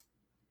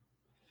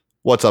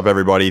What's up,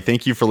 everybody?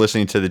 Thank you for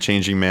listening to the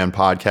Changing Man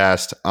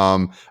podcast.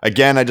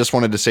 Again, I just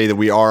wanted to say that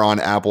we are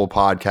on Apple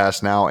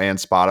Podcasts now and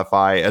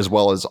Spotify, as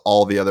well as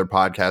all the other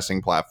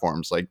podcasting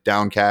platforms like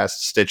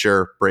Downcast,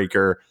 Stitcher,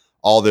 Breaker,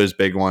 all those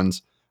big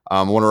ones.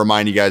 I want to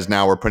remind you guys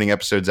now we're putting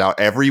episodes out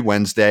every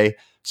Wednesday.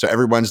 So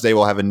every Wednesday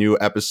we'll have a new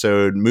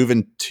episode,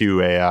 moving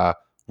to a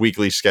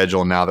weekly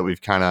schedule now that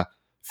we've kind of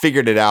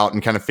figured it out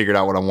and kind of figured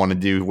out what I want to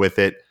do with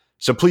it.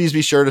 So please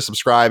be sure to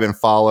subscribe and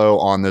follow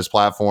on those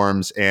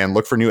platforms and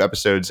look for new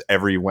episodes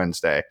every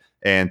Wednesday.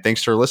 And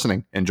thanks for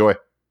listening. Enjoy.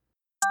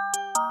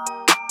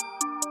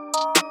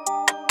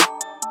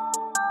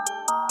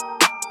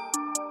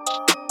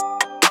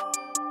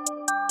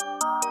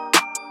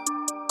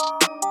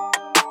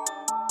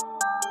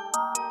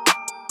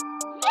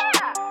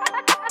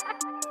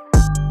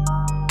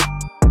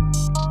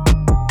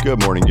 Good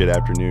morning, good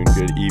afternoon,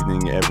 good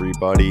evening,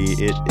 everybody.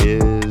 It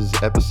is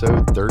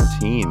episode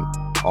 13,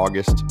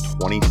 August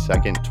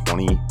 22nd,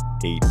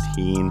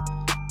 2018.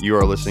 You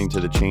are listening to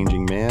The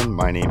Changing Man.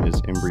 My name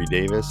is Embry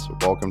Davis.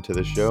 Welcome to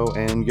the show,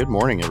 and good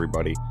morning,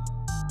 everybody.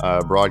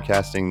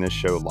 Broadcasting this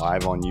show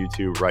live on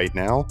YouTube right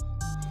now.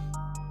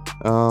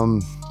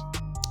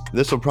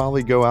 This will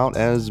probably go out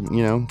as, this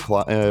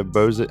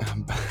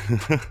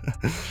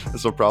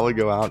will probably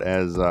go out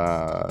as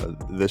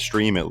the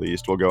stream, at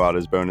least will go out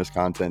as bonus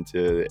content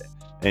to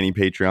any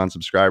Patreon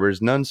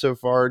subscribers. None so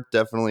far.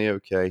 Definitely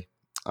okay.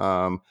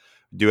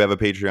 Do have a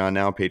Patreon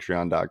now,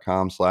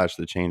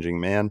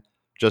 patreon.com/thechangingman.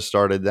 Just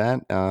started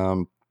that.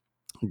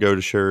 Go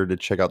to sure to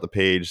check out the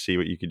page, see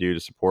what you could do to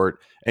support.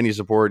 Any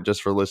support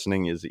just for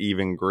listening is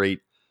even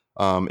great.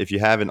 If you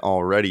haven't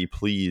already,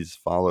 please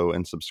follow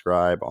and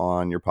subscribe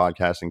on your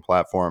podcasting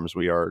platforms.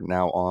 We are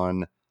now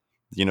on,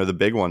 the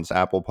big ones: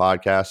 Apple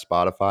Podcasts,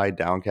 Spotify,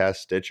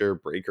 Downcast, Stitcher,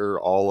 Breaker,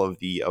 all of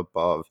the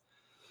above.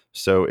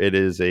 So it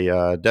is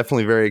a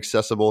definitely very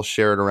accessible.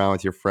 Share it around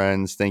with your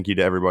friends. Thank you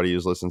to everybody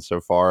who's listened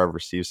so far. I've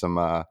received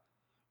some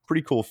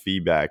pretty cool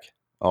feedback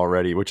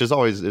already, which is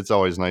it's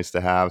always nice to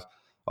have.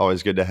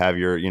 Always good to have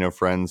your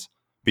friends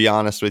be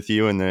honest with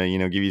you and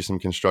give you some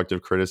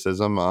constructive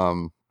criticism.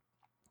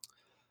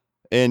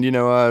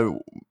 And,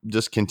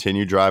 just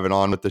continue driving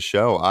on with the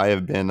show. I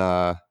have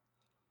been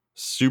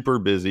super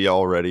busy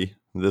already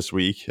this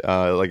week.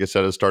 Like I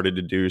said, I started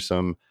to do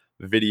some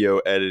video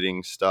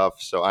editing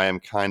stuff. So I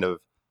am kind of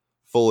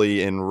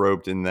fully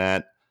enroped in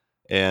that,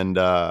 and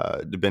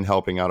been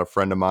helping out a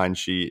friend of mine.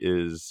 She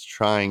is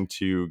trying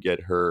to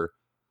get her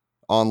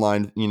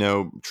online,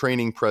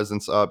 training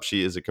presence up.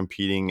 She is a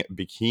competing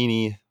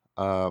bikini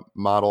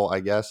model, I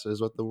guess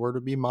is what the word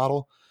would be,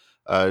 model.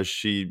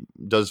 She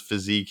does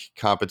physique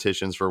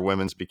competitions for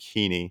women's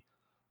bikini.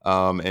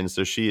 And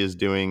so she is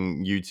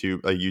doing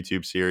a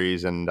YouTube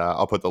series, and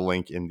I'll put the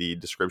link in the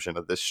description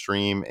of this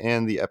stream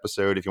and the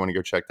episode if you want to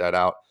go check that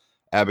out.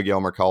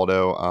 Abigail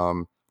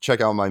Mercaldo. Check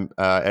out my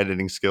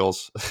editing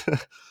skills.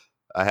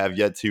 I have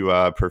yet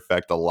to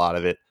perfect a lot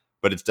of it,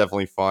 but it's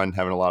definitely fun,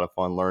 having a lot of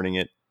fun learning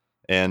it.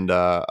 And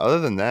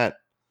other than that,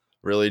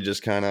 really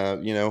just kind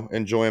of,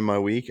 enjoying my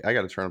week. I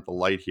got to turn up the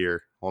light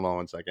here. Hold on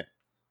one second.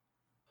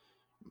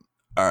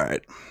 All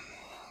right.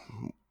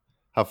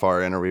 How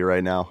far in are we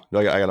right now?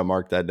 I got to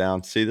mark that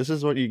down. See, this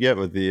is what you get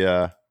with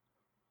the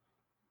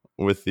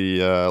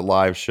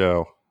live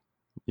show.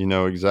 You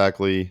know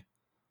exactly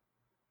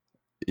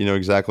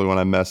when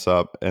I mess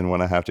up and when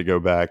I have to go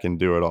back and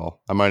do it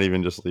all. I might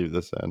even just leave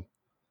this in.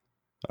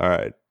 All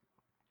right.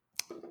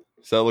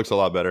 So that looks a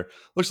lot better.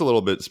 Looks a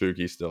little bit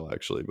spooky still,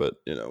 actually, but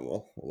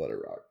we'll let it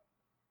rock.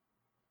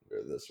 Go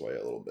this way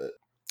a little bit.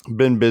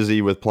 Been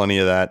busy with plenty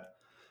of that,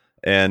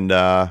 and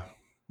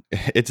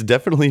it's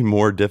definitely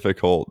more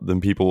difficult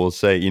than people will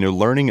say.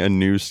 Learning a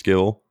new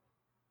skill,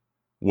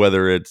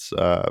 whether it's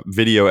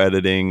video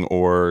editing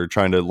or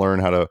trying to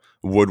learn how to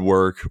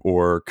woodwork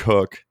or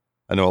cook.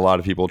 I know a lot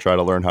of people try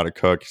to learn how to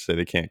cook, say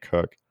they can't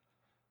cook.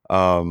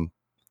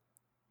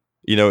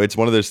 It's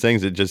one of those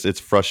things that it's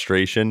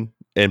frustration,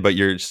 but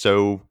you're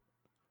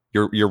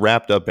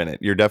wrapped up in it.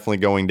 You're definitely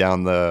going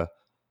down the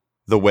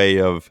way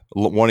of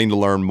wanting to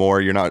learn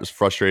more. You're not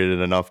frustrated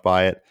enough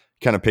by it.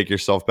 Kind of pick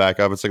yourself back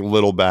up. It's like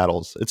little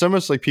battles. It's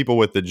almost like people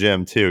with the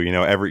gym too.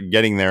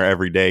 Getting there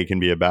every day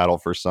can be a battle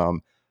for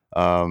some.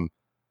 And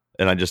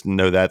I just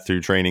know that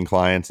through training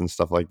clients and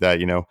stuff like that.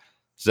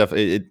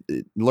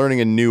 Learning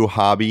a new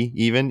hobby,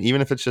 even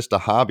if it's just a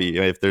hobby,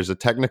 if there's a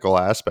technical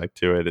aspect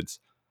to it,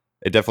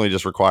 it definitely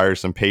just requires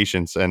some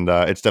patience, and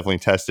it's definitely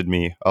tested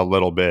me a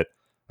little bit.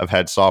 I've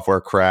had software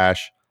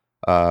crash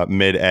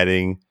mid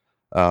editing,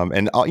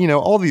 and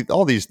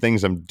all these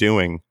things I'm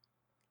doing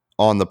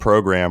on the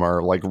program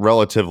are like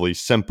relatively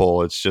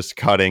simple. It's just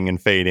cutting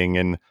and fading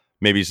and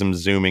maybe some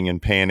zooming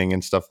and panning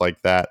and stuff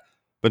like that.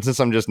 But since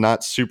I'm just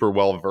not super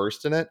well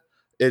versed in it,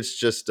 it's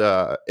just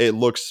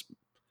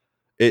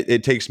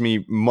it takes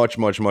me much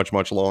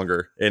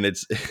longer, and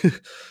it's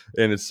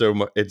and it's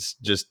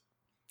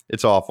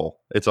awful.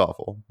 It's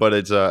awful, but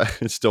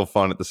it's still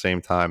fun at the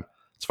same time.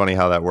 It's funny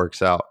how that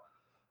works out.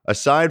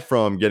 Aside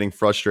from getting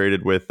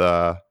frustrated with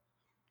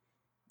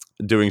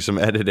doing some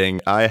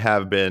editing, I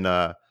have been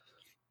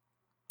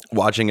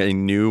watching a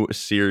new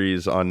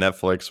series on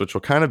Netflix, which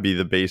will kind of be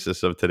the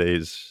basis of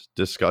today's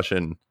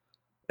discussion.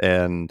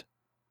 And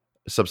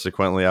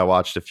subsequently, I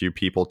watched a few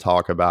people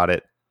talk about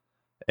it.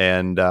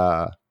 And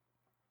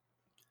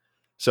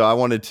so I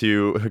wanted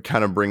to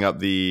kind of bring up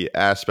the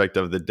aspect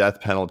of the death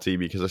penalty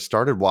because I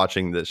started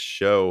watching this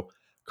show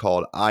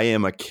called I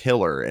Am a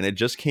Killer, and it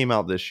just came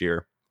out this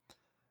year.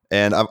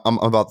 And I'm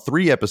about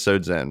 3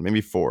 episodes in,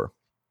 maybe 4.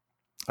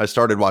 I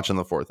started watching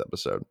the 4th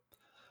episode.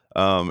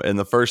 And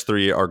the first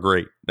 3 are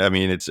great. I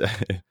mean, it's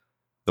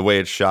the way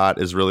it's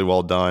shot is really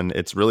well done.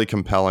 It's really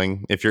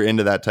compelling. If you're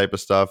into that type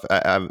of stuff,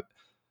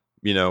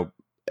 you know,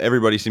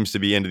 everybody seems to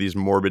be into these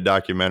morbid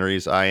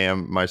documentaries. I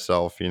am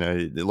myself,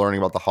 learning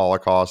about the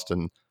Holocaust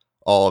and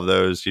all of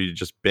those. You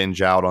just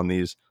binge out on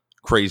these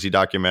crazy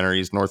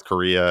documentaries, North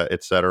Korea,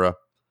 etc.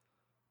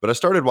 But I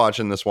started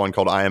watching this one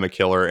called I Am a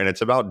Killer, and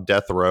it's about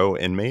death row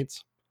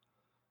inmates.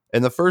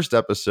 And the first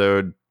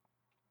episode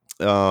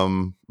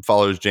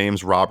follows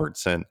James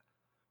Robertson,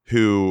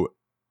 who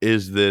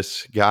is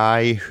this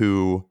guy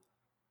who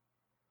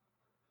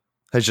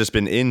has just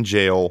been in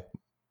jail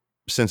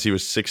since he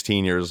was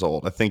 16 years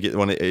old. I think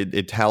when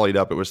it tallied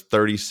up, it was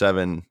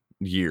 37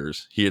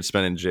 years he had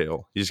spent in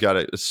jail. He's got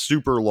a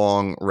super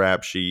long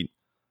rap sheet,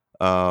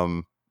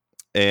 and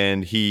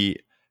he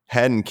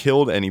hadn't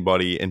killed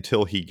anybody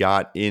until he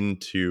got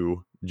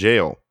into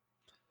jail.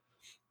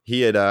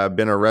 He had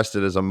been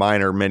arrested as a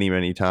minor many,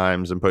 many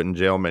times and put in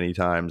jail many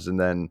times. And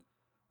then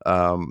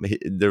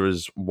there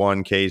was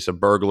one case, a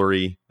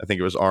burglary. I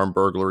think it was armed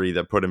burglary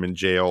that put him in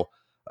jail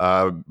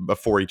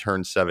before he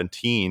turned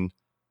 17.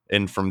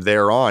 And from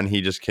there on,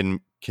 he just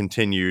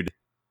continued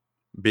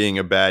being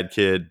a bad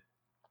kid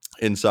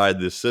inside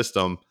this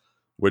system,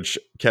 which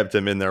kept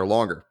him in there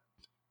longer.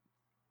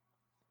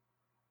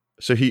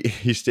 So he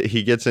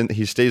gets in,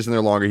 he stays in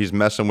there longer. He's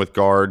messing with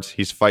guards.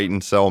 He's fighting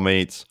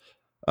cellmates.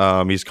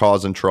 He's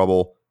causing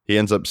trouble. He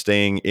ends up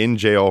staying in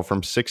jail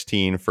from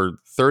 16 for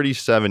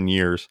 37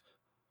 years.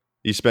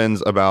 He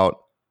spends about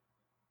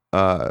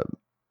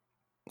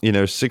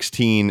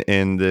 16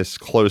 in this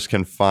close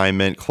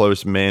confinement,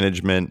 close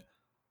management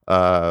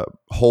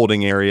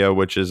holding area,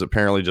 which is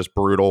apparently just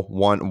brutal.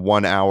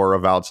 1 hour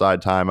of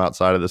outside time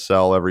outside of the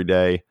cell every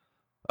day.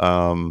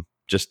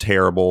 Just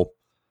terrible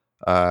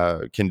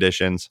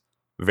conditions.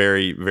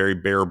 Very, very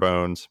bare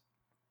bones.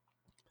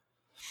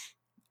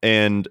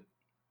 And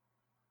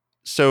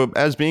so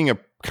as being a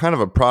kind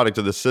of a product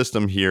of the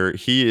system here,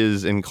 he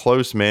is in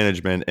close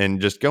management.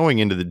 And just going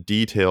into the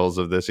details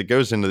of this, it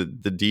goes into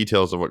the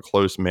details of what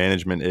close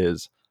management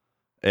is.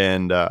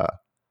 And,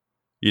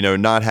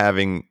 not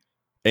having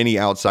any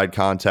outside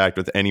contact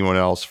with anyone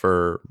else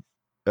for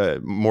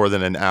more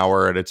than an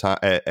hour at a time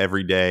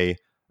every day.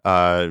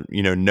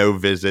 No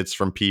visits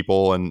from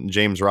people. And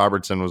James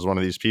Robertson was one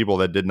of these people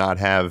that did not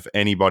have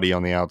anybody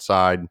on the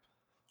outside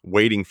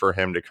waiting for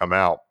him to come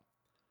out.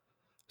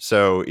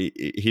 So he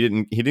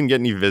didn't get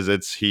any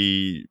visits.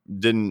 He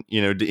didn't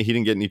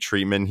get any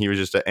treatment. He was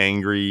just an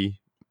angry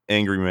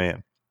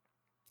man,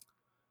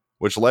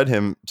 which led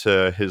him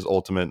to his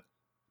ultimate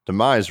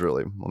demise,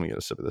 really. Let me get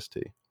a sip of this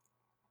tea.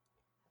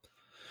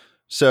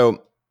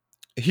 So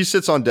he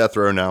sits on death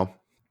row now,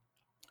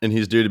 and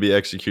he's due to be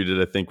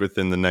executed, I think,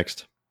 within the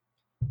next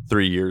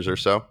 3 years or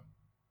so.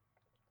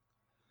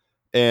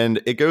 And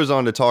it goes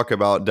on to talk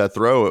about death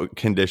row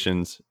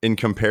conditions in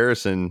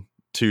comparison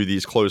to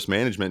these close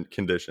management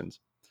conditions.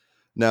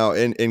 Now,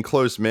 in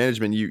close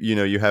management,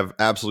 you have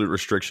absolute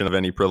restriction of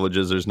any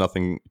privileges. There's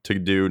nothing to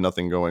do,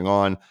 nothing going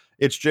on.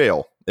 It's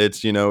jail.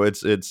 It's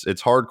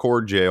it's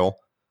hardcore jail,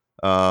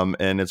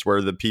 and it's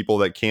where the people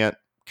that can't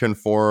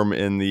conform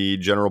in the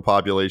general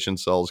population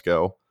cells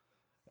go.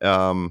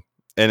 And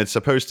it's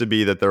supposed to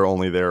be that they're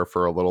only there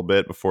for a little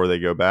bit before they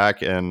go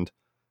back. And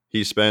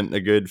he spent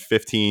a good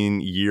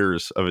 15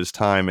 years of his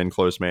time in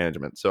close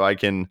management. So I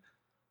can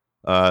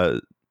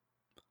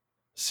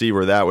see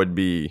where that would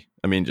be.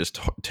 I mean, just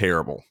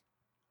terrible.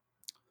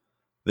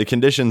 The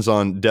conditions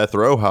on death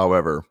row,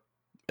 however,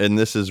 and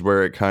this is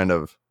where it kind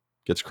of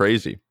gets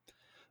crazy.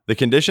 The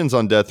conditions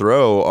on death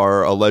row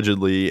are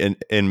allegedly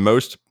in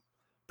most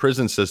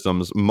prison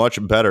systems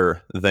much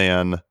better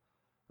than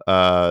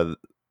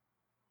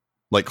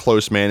like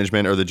close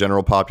management or the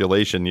general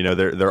population.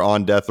 They're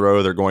on death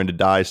row. They're going to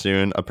die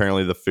soon.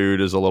 Apparently the food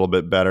is a little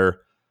bit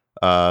better.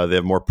 They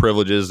have more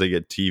privileges. They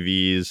get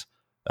TVs.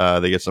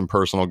 They get some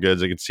personal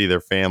goods. They can see their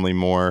family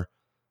more,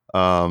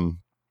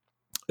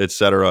 et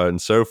cetera,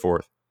 and so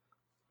forth.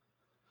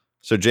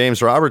 So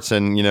James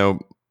Robertson,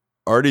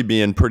 already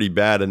being pretty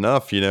bad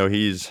enough,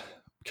 he's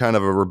kind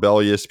of a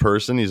rebellious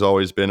person. He's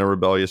always been a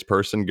rebellious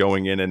person,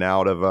 going in and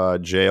out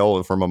of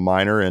jail from a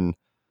minor. And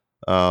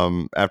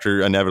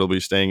after inevitably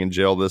staying in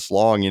jail this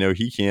long,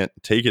 he can't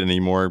take it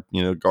anymore.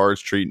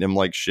 Guards treating him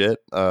like shit,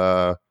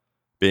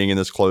 being in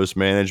this close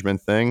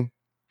management thing.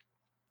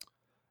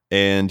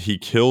 And he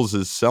kills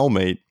his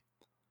cellmate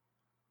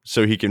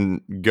so he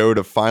can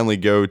finally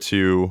go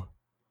to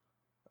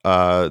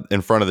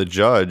in front of the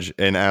judge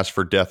and ask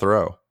for death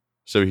row.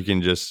 So he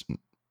can just,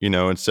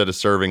 instead of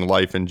serving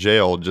life in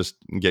jail, just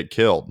get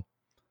killed.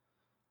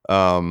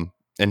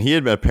 And he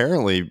had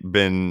apparently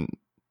been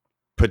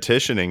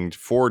petitioning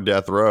for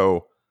death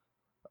row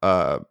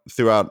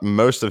throughout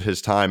most of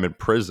his time in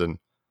prison,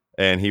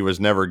 and he was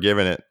never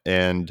given it.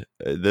 And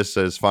this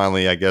is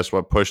finally, I guess,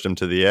 what pushed him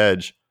to the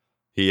edge.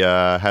 He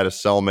had a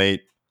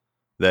cellmate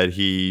that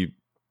he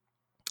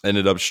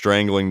ended up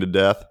strangling to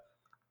death,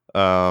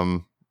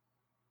 and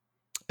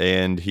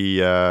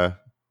he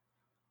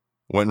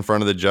went in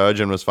front of the judge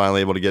and was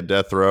finally able to get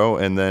death row,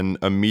 and then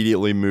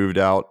immediately moved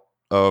out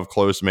of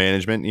close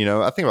management.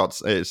 I think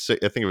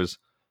it was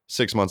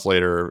 6 months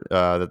later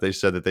that they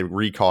said that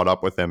they caught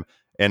up with him,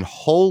 and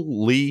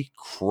holy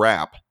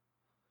crap,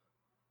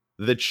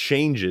 the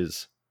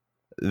changes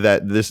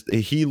that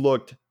he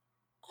looked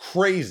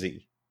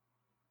crazy.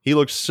 He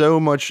looked so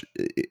much.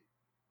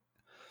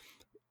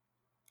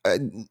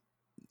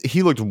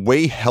 He looked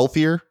way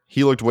healthier.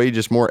 He looked way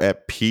just more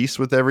at peace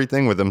with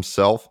everything, with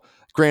himself.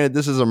 Granted,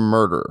 this is a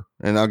murder,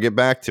 and I'll get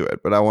back to it,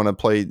 but I want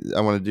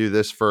to do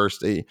this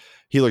first.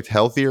 He looked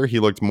healthier. He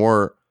looked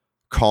more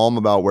calm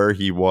about where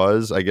he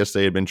was. I guess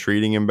they had been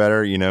treating him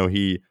better.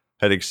 He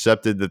had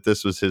accepted that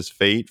this was his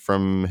fate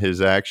from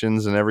his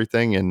actions and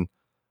everything. And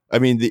I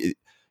mean,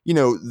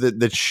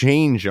 the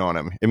change on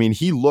him. I mean,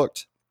 he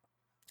looked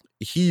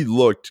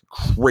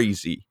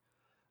crazy,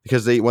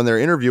 because when they're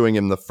interviewing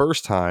him the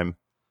first time,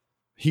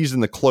 he's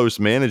in the close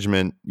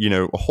management,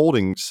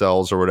 holding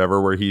cells or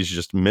whatever, where he's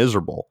just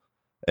miserable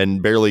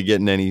and barely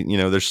getting any,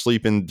 they're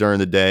sleeping during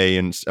the day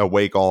and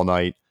awake all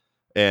night.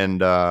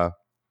 And,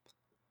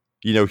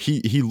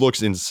 he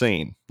looks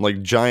insane,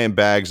 like giant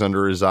bags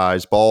under his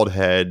eyes, bald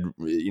head,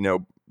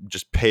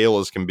 just pale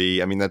as can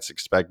be. I mean, that's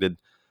expected.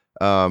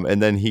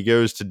 And then he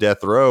goes to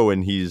death row,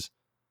 and he's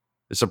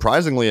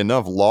surprisingly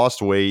enough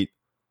lost weight.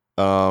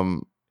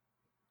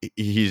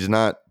 He's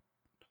not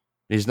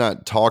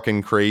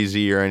talking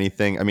crazy or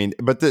anything. I mean,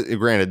 but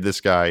granted,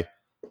 this guy,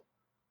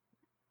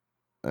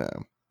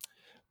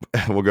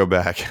 we'll go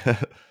back,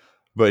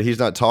 but he's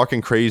not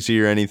talking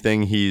crazy or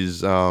anything.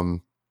 He's, I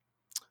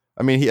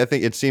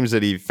think it seems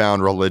that he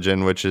found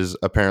religion, which is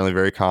apparently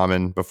very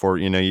common before,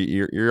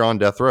 you're on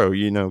death row,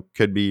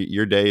 could be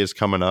your day is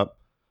coming up.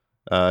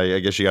 I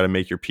guess you got to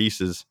make your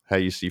pieces how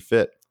you see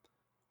fit.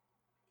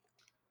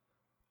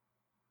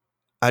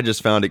 I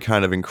just found it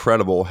kind of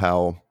incredible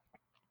how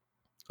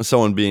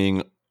someone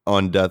being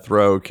on death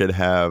row could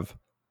have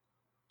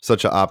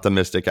such an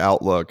optimistic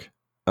outlook,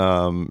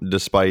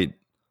 despite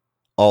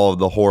all of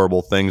the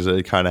horrible things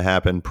that kind of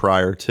happened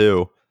prior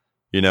to.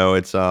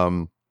 It's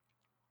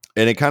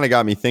and it kind of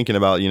got me thinking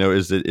about,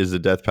 is the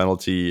death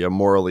penalty a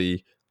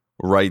morally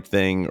right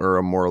thing or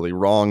a morally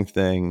wrong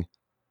thing?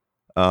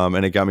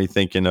 And it got me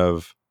thinking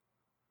of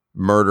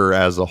murder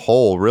as a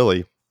whole,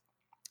 really,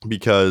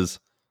 because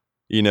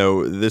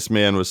this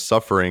man was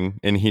suffering,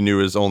 and he knew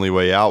his only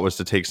way out was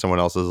to take someone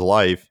else's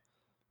life.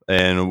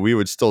 And we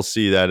would still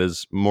see that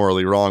as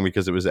morally wrong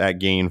because it was at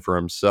gain for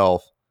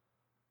himself.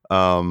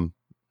 But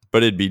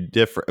it'd be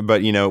different.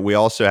 But, we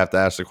also have to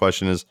ask the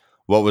question is,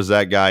 what was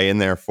that guy in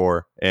there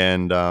for?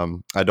 And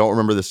I don't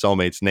remember the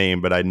cellmate's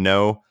name, but I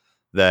know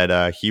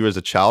that he was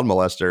a child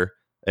molester.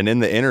 And in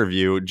the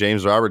interview,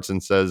 James Robertson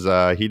says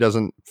he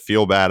doesn't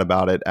feel bad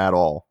about it at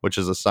all, which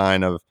is a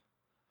sign of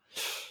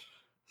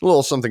a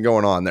little something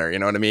going on there. You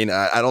know what I mean?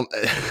 I don't,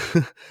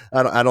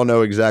 I don't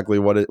know exactly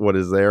what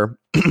is there,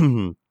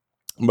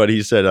 but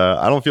he said,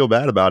 I don't feel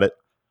bad about it.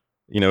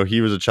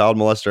 He was a child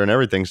molester and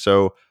everything.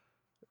 So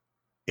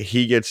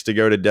he gets to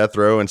go to death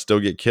row and still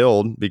get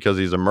killed because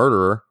he's a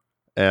murderer.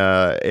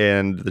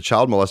 And the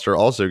child molester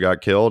also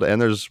got killed.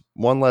 And there's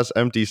one less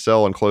empty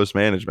cell in close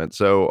management.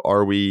 So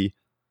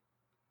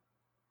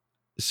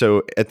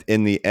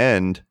in the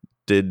end,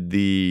 did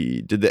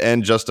the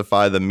end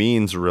justify the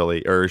means,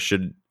 really? Or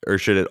should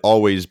it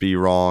always be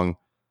wrong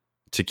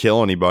to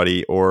kill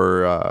anybody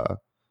or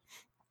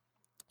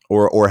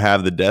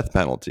have the death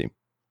penalty?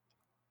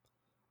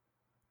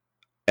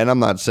 And I'm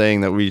not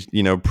saying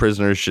that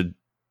prisoners should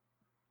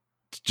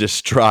just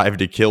strive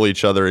to kill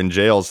each other in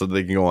jail so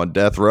they can go on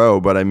death row.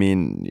 But I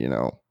mean,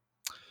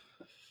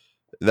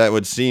 that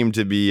would seem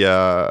to be,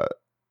 it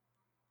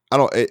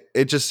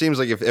just seems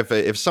like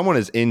if someone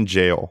is in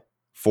jail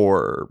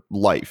for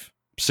life,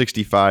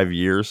 65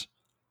 years,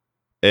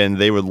 and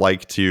they would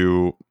like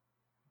to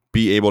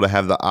be able to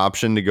have the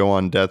option to go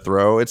on death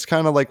row, it's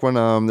kind of like when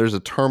there's a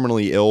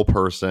terminally ill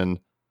person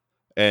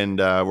and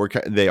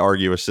they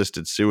argue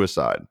assisted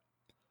suicide,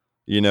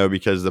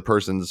 because the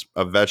person's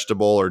a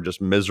vegetable or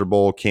just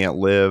miserable, can't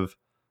live,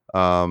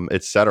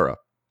 etc.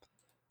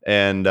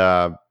 And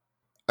I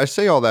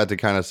say all that to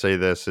kind of say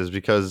this is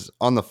because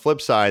on the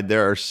flip side,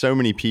 there are so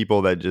many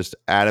people that just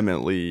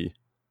adamantly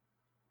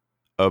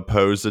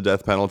oppose the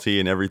death penalty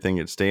and everything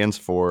it stands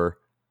for.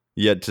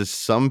 Yet to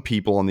some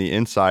people on the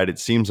inside, it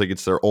seems like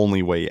it's their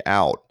only way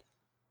out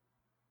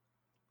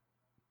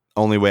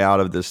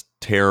of this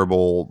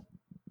terrible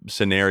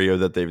scenario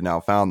that they've now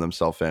found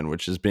themselves in,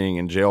 which is being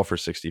in jail for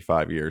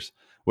 65 years.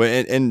 Well,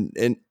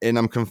 and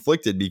I'm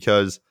conflicted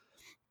because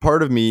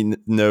part of me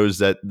knows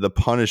that the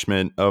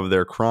punishment of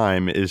their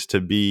crime is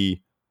to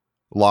be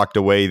locked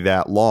away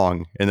that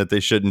long, and that they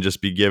shouldn't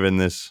just be given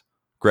this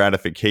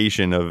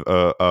gratification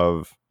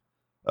of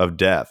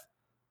death.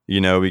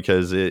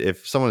 Because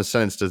if someone is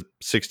sentenced to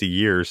 60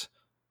 years,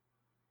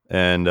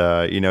 and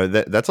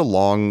that's a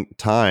long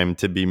time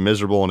to be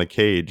miserable in a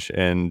cage,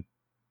 and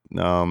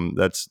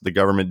that's the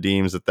government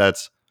deems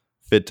that's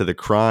fit to the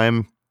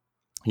crime.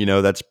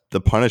 That's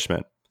the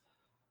punishment.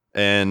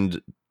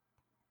 And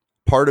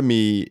part of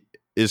me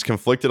is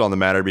conflicted on the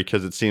matter,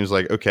 because it seems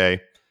like,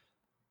 okay,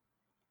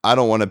 I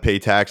don't want to pay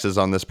taxes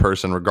on this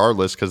person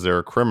regardless, because they're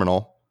a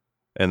criminal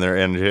and they're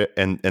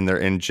and they're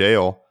in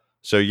jail.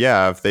 So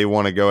yeah, if they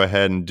want to go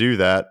ahead and do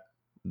that,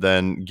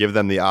 then give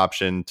them the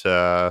option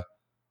to,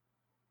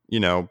 you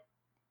know,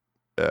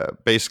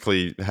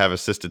 basically have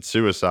assisted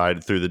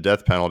suicide through the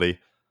death penalty.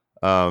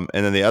 And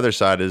then the other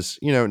side is,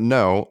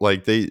 no,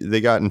 like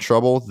they got in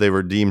trouble. They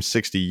were deemed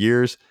 60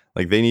 years.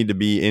 Like they need to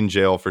be in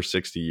jail for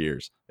 60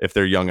 years if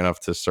they're young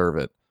enough to serve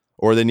it,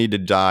 or they need to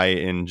die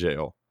in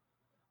jail.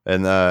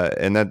 And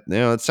that,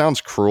 it sounds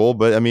cruel,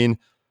 but I mean,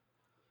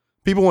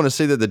 people want to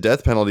say that the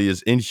death penalty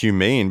is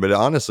inhumane, but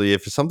honestly,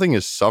 if something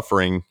is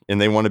suffering and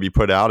they want to be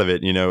put out of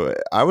it,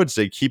 I would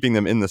say keeping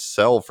them in the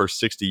cell for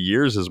 60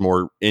 years is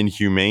more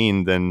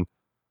inhumane than,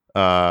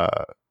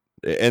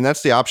 and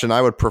that's the option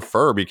I would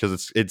prefer,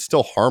 because it's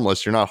still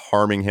harmless. You're not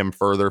harming him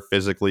further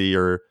physically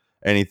or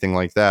anything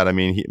like that. I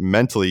mean,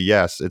 mentally,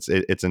 yes,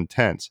 it's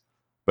intense,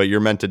 but you're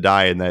meant to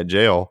die in that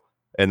jail,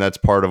 and that's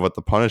part of what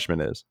the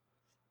punishment is.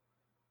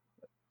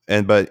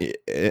 And but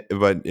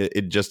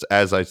it just,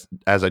 as I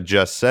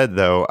just said,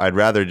 though, I'd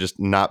rather just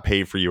not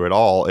pay for you at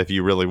all if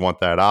you really want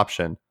that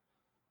option.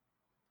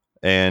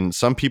 And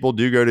some people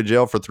do go to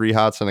jail for 3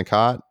 hots and a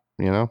cot,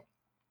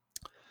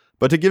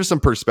 But to give some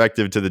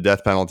perspective to the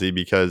death penalty,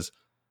 because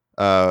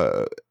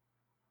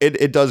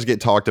it does get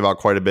talked about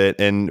quite a bit,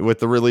 and with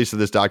the release of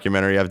this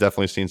documentary, I've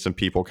definitely seen some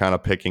people kind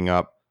of picking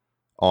up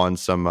on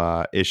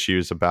some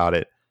issues about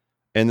it.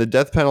 And the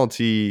death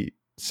penalty,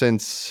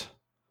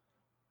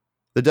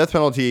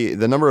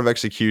 the number of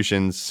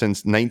executions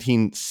since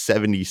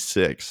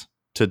 1976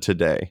 to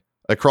today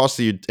across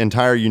the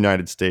entire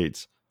United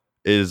States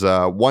is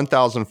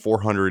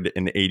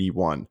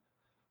 1,481.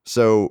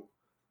 So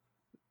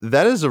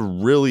that is a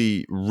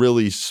really,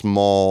 really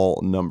small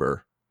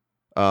number,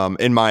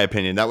 in my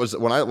opinion. That was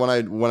when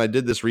I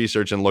did this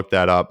research and looked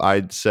that up.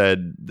 I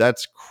said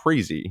that's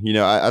crazy.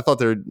 I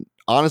thought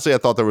honestly, I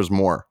thought there was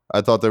more.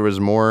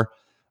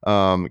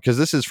 Because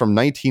this is from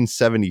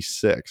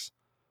 1976.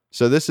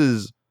 So this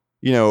is,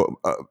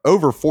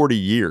 over 40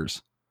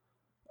 years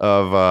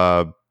of,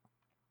 of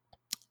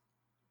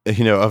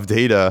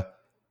data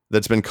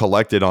that's been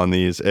collected on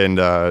these, and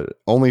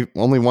only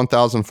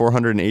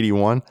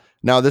 1,481.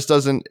 Now, this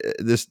does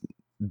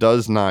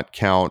not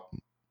count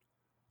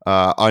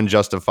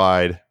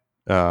unjustified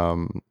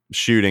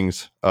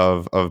shootings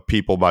of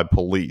people by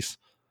police,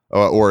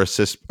 or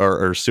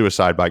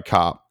suicide by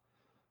cop,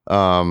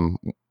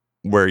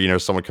 where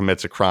someone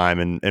commits a crime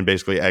and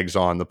basically eggs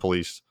on the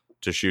police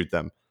to shoot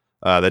them.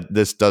 That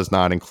this does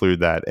not include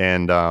that.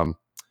 And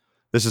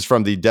this is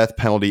from the Death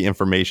Penalty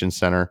Information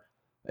Center,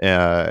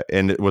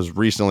 and it was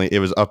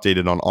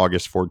updated on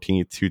August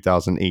 14th,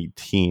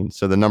 2018.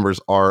 So the numbers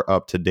are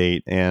up to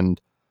date,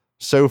 and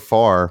so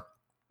far,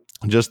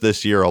 just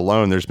this year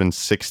alone, there's been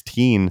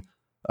 16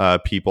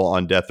 people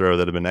on death row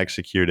that have been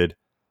executed,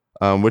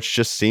 which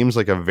just seems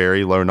like a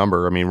very low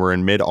number. I mean, we're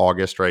in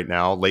mid-August right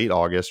now, late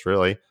August,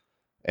 really.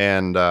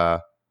 And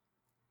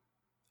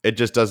it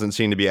just doesn't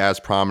seem to be as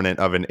prominent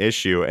of an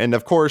issue. And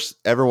of course,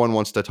 everyone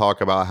wants to talk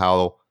about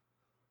how,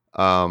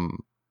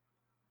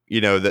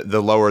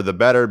 the lower the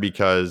better,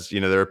 because,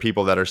 there are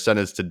people that are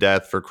sentenced to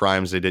death for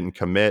crimes they didn't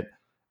commit.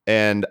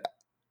 And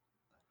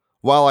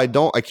while I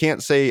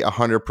can't say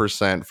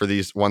 100% for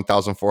these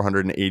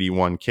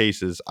 1,481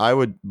 cases,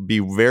 I'd be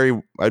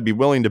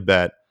willing to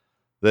bet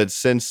that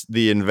since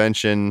the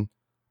invention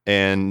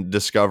and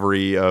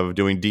discovery of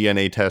doing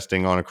DNA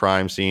testing on a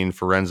crime scene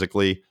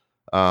forensically,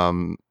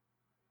 that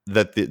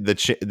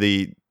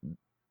the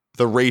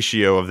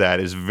ratio of that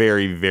is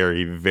very,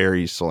 very,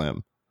 very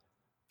slim.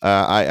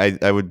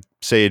 I would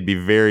say it'd be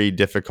very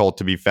difficult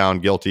to be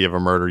found guilty of a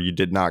murder you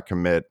did not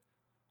commit,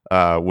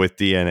 with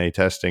DNA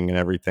testing and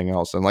everything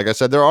else. And like I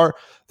said, there are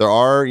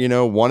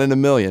 1 in a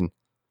million.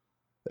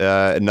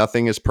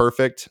 Nothing is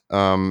perfect,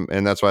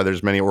 and that's why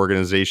there's many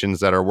organizations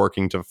that are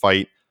working to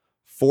fight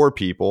for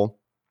people,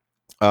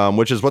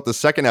 which is what the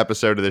second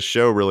episode of this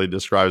show really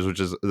describes, which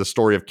is the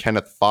story of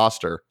Kenneth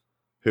Foster,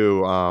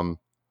 who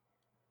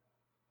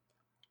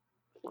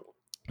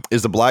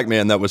is the black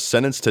man that was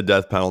sentenced to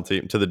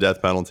the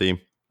death penalty,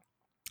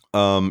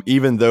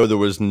 even though there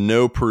was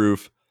no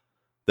proof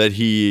that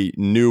he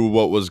knew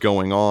what was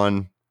going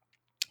on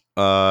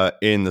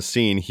in the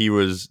scene. He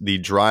was the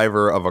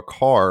driver of a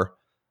car,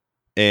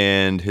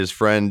 and his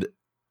friend,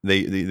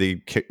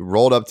 they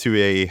rolled up to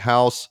a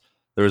house.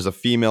 There was a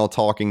female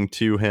talking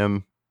to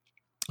him,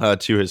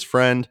 to his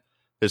friend.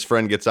 His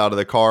friend gets out of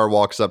the car,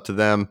 walks up to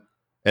them.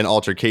 An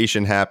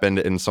altercation happened,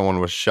 and someone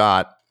was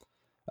shot.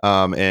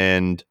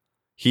 And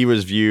he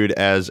was viewed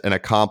as an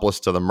accomplice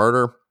to the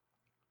murder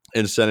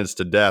and sentenced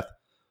to death.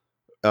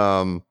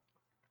 A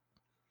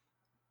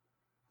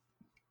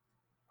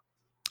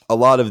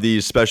lot of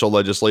these special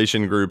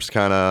legislation groups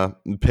kind of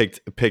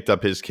picked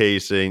up his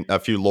case. A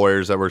few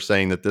lawyers that were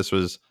saying that this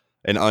was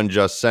an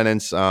unjust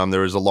sentence. There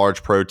was a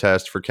large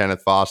protest for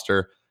Kenneth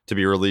Foster to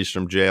be released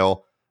from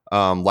jail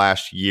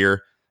last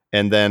year,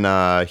 and then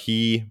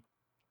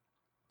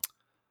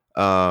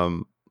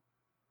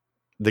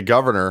the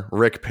governor,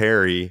 Rick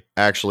Perry,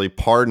 actually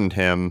pardoned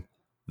him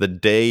the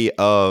day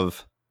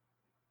of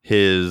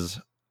his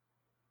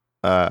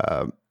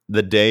death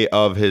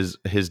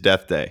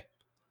day.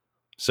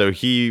 So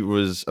he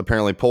was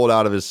apparently pulled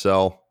out of his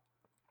cell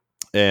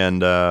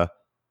and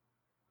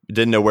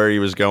didn't know where he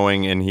was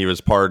going, and he was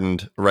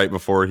pardoned right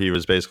before he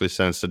was basically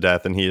sentenced to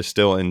death. And he is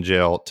still in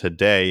jail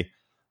today,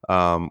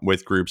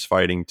 with groups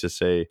fighting to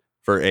say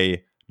for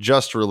a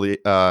just release.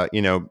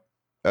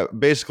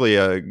 Basically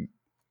a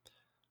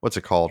what's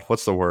it called?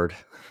 What's the word?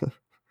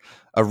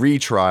 A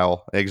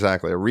retrial,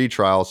 exactly, a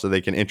retrial, so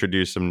they can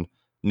introduce some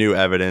new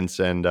evidence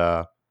and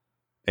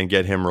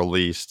get him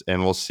released.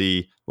 And we'll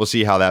see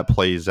how that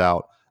plays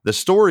out. The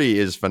story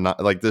is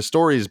the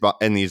stories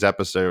in these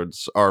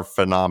episodes are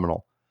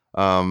phenomenal.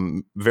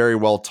 Very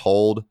well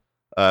told,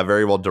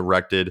 very well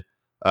directed.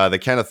 The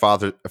Kenneth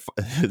Foster,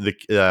 the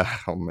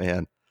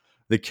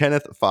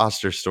Kenneth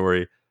Foster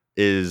story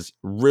is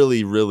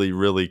really, really,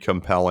 really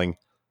compelling.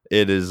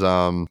 It is,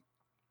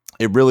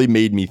 it really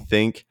made me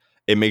think.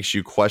 It makes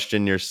you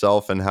question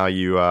yourself and how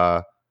you,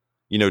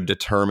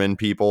 determine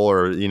people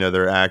or,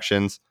 their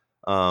actions.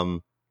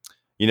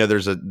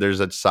 There's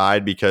a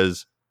side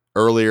because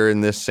earlier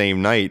in this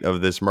same night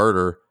of this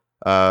murder,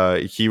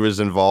 he was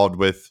involved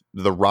with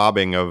the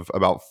robbing of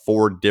about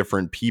 3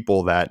 different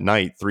people that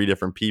night.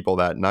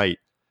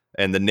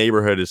 And the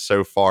neighborhood is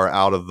so far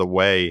out of the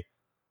way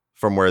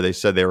from where they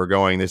said they were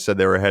going. They said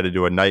they were headed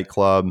to a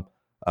nightclub.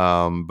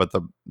 But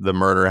the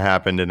murder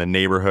happened in a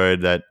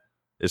neighborhood that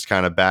is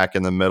kind of back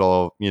in the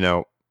middle,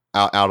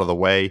 out of the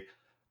way.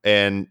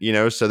 And,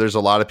 so there's a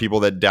lot of people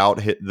that doubt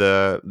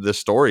the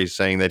story,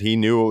 saying that he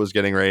knew what was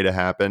getting ready to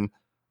happen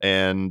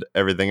and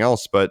everything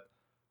else. But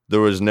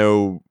there was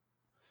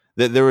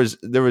there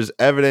was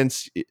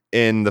evidence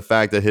in the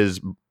fact that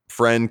his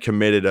friend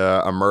committed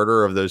a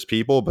murder of those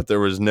people, but there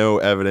was no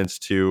evidence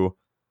to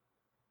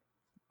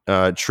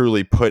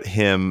truly put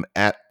him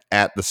at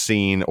the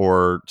scene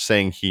or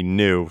saying he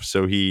knew.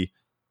 So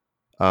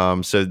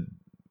and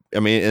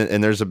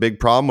there's a big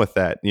problem with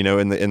that,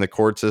 in the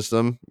court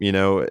system.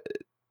 There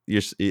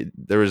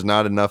was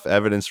not enough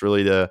evidence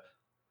really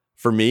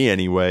for me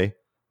anyway,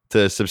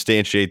 to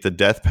substantiate the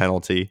death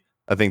penalty.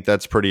 I think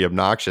that's pretty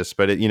obnoxious,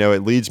 but it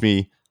leads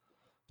me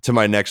to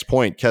my next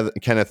point.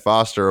 Kenneth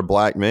Foster, a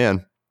black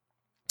man.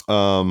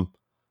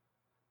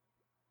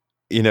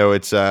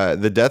 It's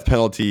the death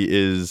penalty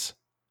is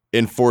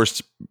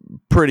enforced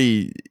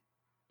pretty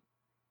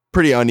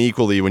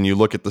unequally when you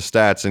look at the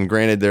stats. And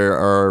granted, there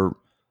are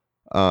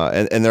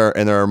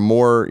there are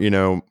more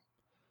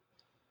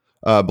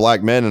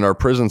black men in our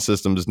prison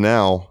systems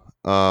now,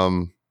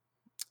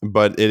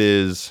 but it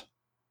is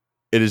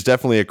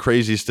definitely a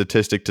crazy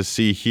statistic to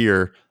see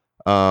here.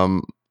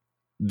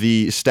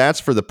 The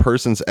stats for the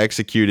persons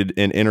executed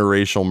in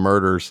interracial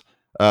murders,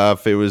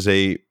 if it was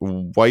a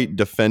white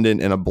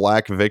defendant and a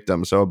black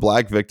victim, so a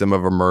black victim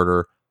of a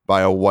murder by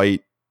a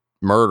white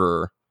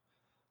murderer,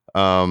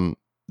 there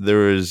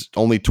was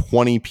only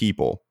 20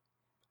 people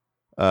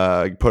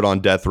put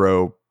on death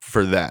row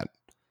for that.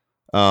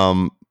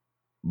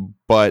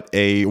 But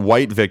a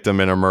white victim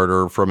in a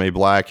murder from a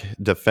black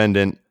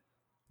defendant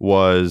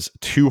was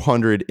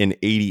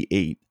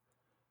 288.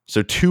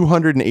 So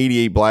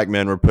 288 black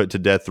men were put to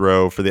death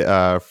row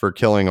for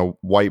killing a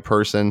white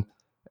person,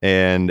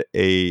 and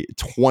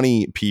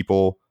 20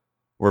 people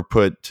were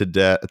put to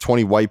death.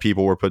 20 white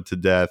people were put to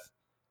death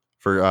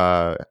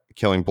for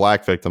killing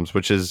black victims,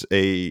 which is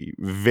a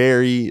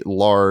very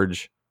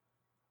large.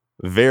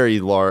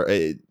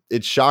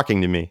 It's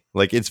shocking to me.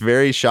 Like, it's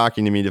very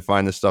shocking to me to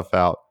find this stuff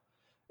out.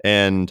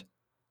 And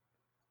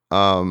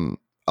a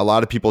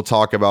lot of people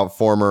talk about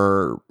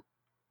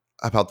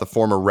the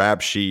former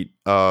rap sheet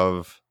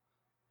of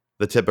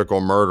the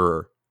typical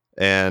murderer.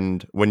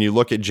 And when you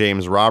look at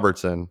James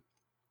Robertson,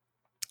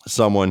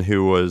 someone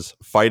who was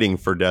fighting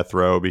for death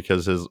row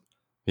because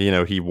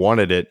he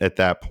wanted it at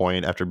that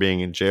point after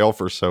being in jail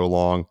for so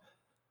long,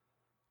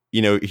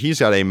 he's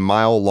got a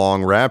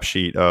mile-long rap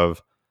sheet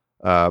of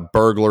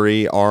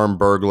burglary, armed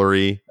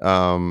burglary,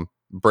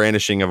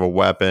 brandishing of a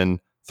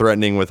weapon,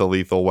 threatening with a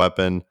lethal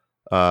weapon.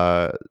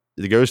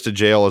 He goes to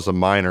jail as a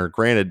minor.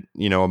 Granted,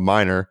 a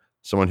minor,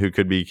 someone who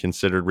could be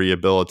considered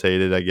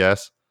rehabilitated, I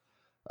guess,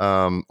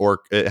 or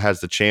it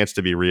has the chance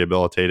to be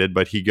rehabilitated.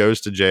 But he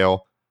goes to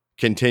jail,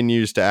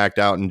 continues to act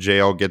out in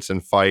jail, gets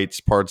in fights.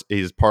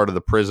 He's part of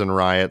the prison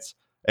riots,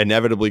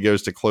 inevitably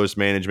goes to close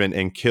management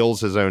and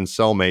kills his own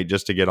cellmate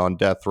just to get on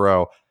death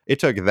row. It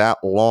took that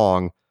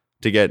long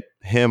to get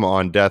him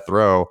on death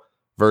row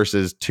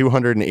versus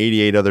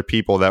 288 other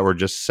people that were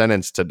just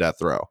sentenced to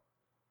death row.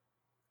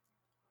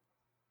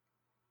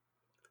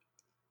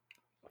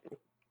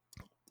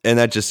 And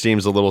that just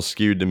seems a little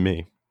skewed to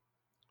me.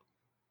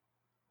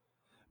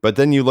 But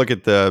then you look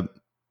at the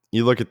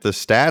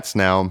stats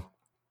now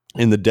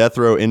in the death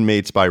row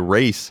inmates by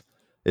race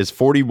is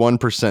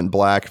 41%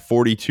 black,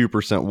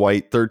 42%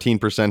 white,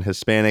 13%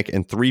 Hispanic,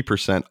 and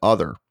 3%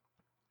 other.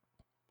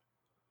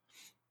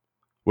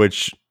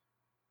 Which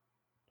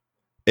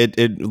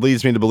it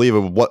leads me to believe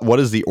of what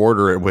is the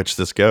order at which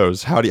this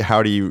goes? How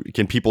do you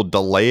can people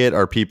delay it?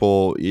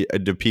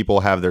 Do people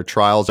have their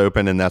trials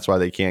open and that's why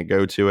they can't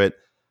go to it?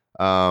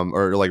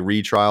 Or like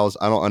retrials?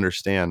 I don't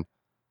understand.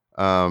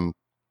 Good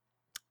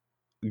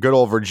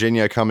old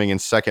Virginia coming in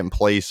second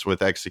place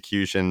with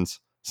executions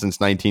since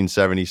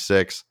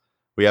 1976.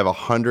 We have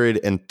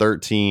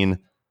 113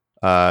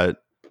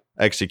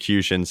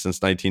 executions since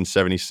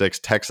 1976.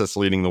 Texas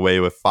leading the way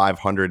with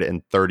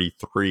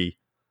 533.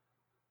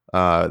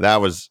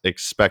 That was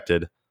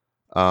expected.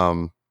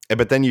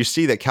 But then you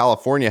see that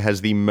California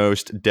has the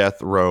most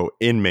death row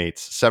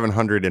inmates,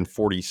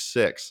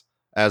 746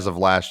 as of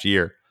last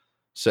year.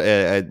 So,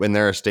 and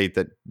they're a state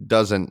that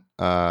doesn't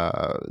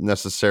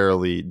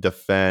necessarily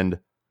defend,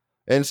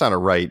 and it's not a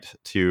right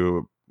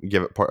to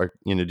give it,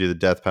 do the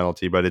death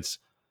penalty, but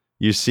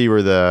you see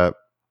where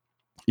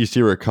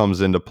it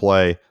comes into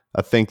play.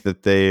 I think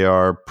that they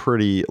are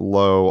pretty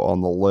low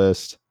on the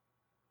list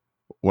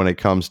when it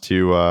comes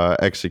to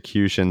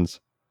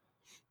executions.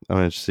 I'm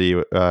going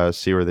to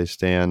see where they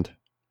stand.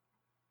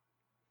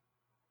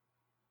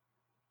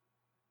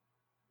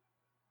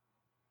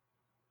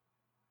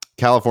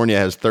 California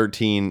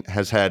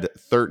has had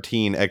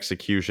 13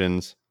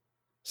 executions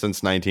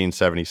since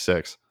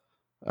 1976,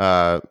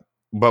 but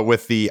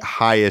with the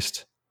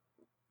highest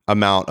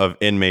amount of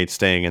inmates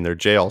staying in their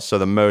jails. So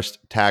the most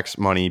tax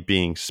money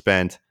being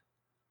spent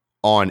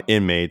on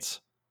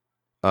inmates,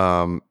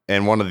 and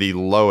one of the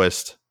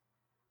lowest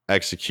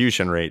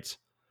execution rates.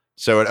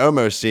 So it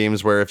almost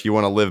seems where if you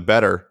want to live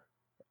better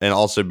and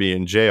also be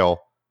in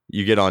jail,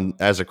 you get on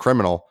as a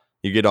criminal,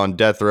 you get on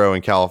death row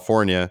in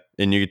California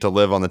and you get to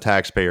live on the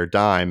taxpayer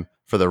dime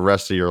for the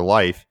rest of your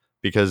life,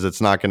 because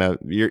it's not going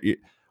to,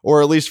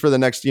 or at least for the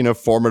next,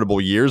 formidable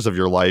years of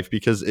your life,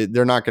 because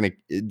they're not going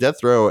to,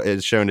 death row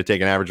is shown to take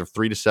an average of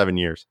 3 to 7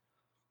 years,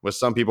 with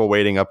some people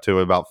waiting up to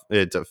about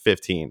to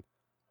 15,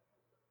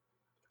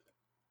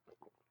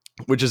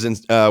 which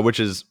is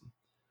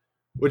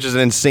an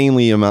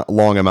insanely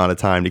long amount of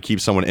time to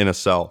keep someone in a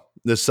cell.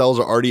 The cells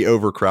are already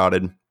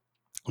overcrowded.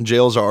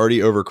 Jails are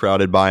already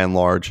overcrowded by and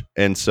large.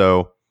 And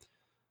so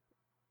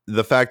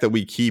the fact that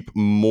we keep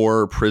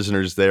more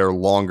prisoners there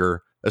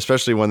longer,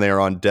 especially when they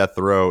are on death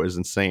row, is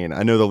insane.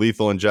 I know the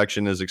lethal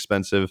injection is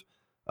expensive.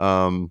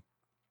 I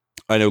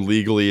know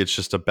legally it's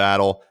just a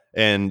battle.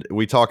 And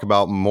we talk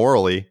about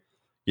morally,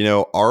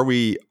 are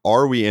we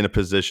in a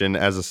position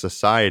as a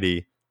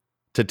society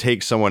to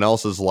take someone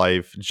else's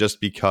life just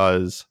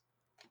because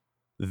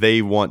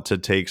they want to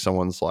take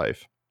someone's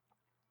life?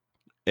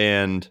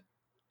 And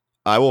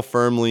I will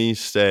firmly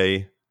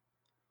say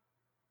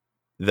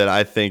that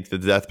I think the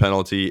death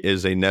penalty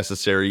is a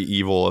necessary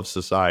evil of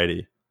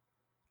society.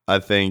 I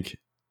think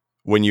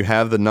when you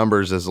have the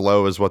numbers as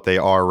low as what they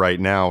are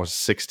right now,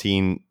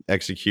 16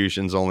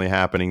 executions only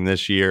happening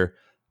this year,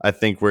 I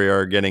think we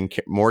are getting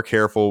more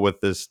careful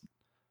with this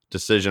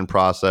decision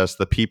process.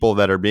 The people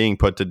that are being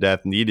put to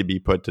death need to be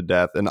put to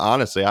death. And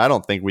honestly, I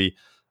don't think we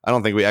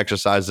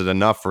exercise it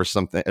enough for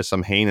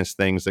some heinous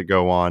things that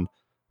go on.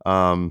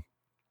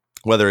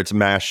 Whether it's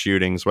mass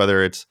shootings,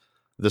 whether it's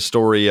the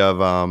story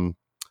of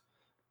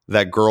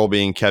that girl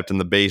being kept in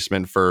the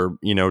basement for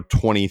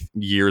 20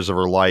 years of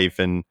her life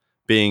and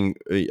being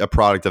a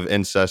product of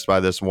incest by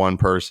this one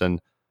person,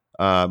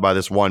 by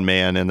this one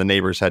man, and the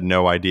neighbors had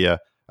no idea.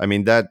 I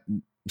mean, that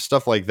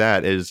stuff like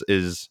that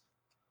is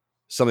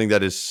something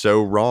that is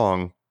so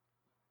wrong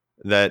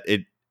that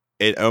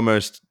it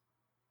almost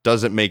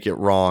doesn't make it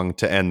wrong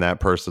to end that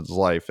person's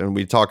life. And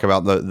we talk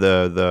about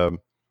the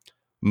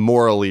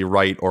morally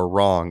right or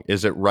wrong.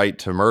 Is it right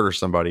to murder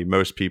somebody?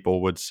 Most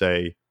people would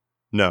say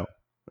no,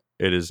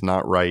 it is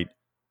not right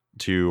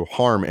to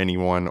harm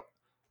anyone.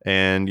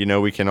 And,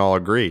 we can all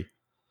agree.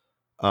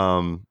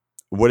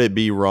 Would it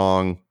be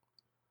wrong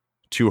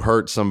to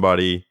hurt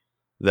somebody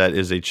that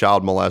is a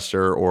child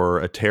molester or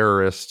a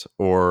terrorist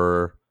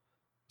or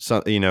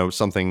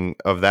something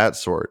of that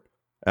sort?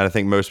 And I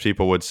think most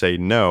people would say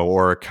no,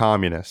 or a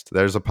communist.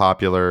 There's a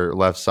popular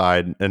left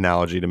side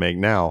analogy to make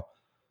now,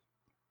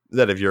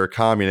 that if you're a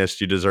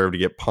communist, you deserve to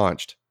get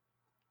punched,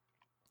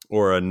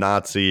 or a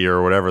Nazi,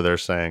 or whatever they're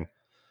saying.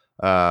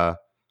 So,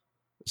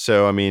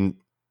 I mean,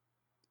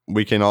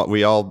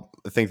 we all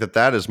think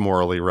that is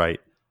morally right.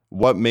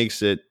 What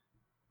makes it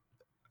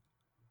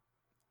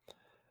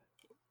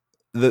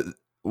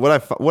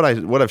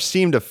what I've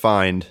seemed to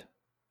find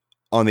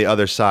on the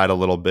other side a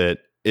little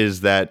bit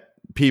is that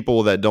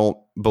people that don't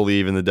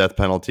believe in the death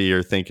penalty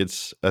or think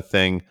it's a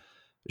thing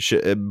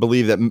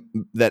believe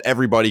that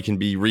everybody can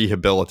be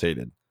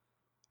rehabilitated.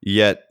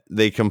 Yet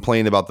they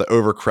complain about the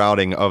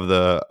overcrowding of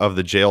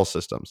the jail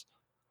systems,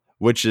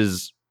 which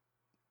is,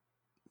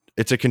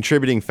 it's a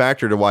contributing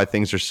factor to why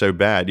things are so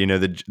bad.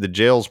 The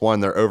jails, one,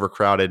 they're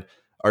overcrowded.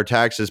 our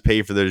taxes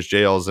pay for those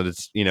jails, and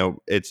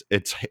it's,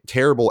 it's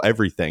terrible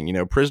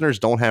everything. Prisoners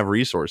don't have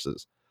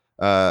resources.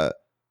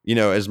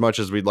 As much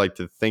as we'd like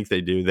to think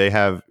they do, they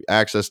have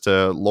access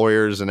to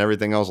lawyers and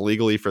everything else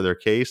legally for their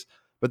case,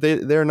 but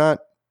they're not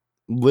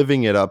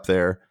living it up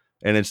there,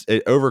 and it's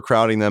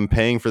overcrowding them.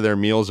 Paying for their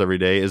meals every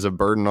day is a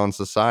burden on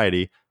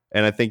society.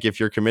 And I think if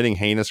you're committing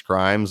heinous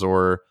crimes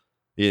or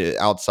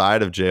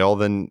outside of jail,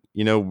 then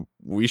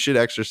we should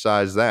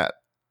exercise that.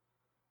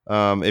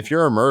 If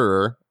you're a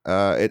murderer,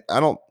 I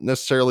don't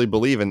necessarily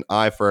believe in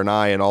eye for an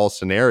eye in all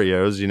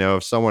scenarios.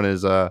 If someone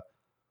is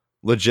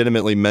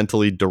legitimately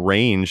mentally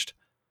deranged,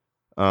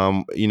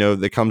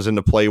 that comes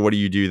into play. What do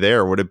you do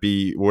there? Would it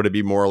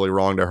be morally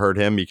wrong to hurt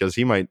him because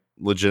he might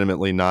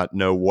legitimately not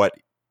know what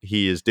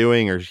he is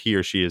doing or he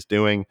or she is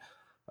doing?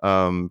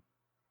 People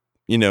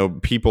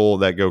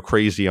that go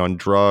crazy on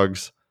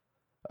drugs,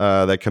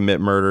 that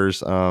commit murders.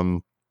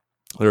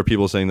 There are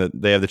people saying that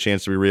they have the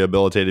chance to be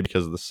rehabilitated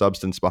because of the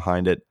substance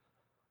behind it.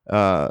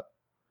 And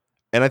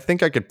I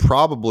think I could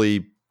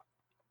probably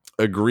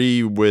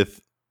agree with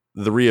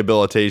the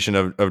rehabilitation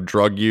of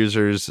drug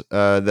users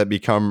that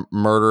become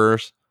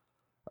murderers,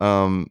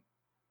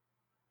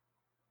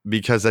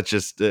 because that's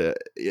just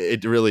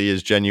it really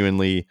is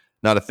genuinely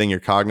not a thing you're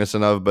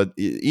cognizant of. But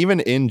even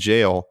in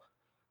jail,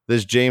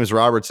 this James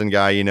Robertson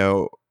guy,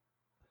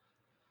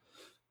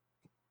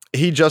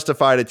 he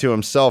justified it to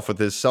himself with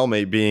his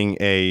cellmate being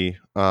a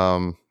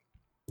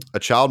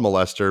child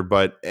molester,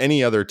 but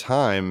any other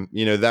time,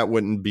 that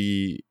wouldn't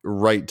be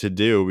right to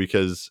do,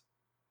 because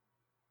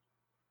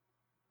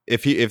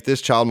if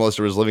this child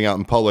molester was living out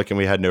in public and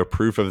we had no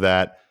proof of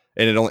that,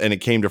 and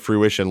it came to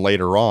fruition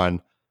later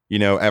on,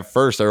 at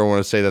first everyone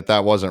would say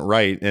that wasn't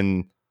right,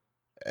 and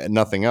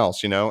nothing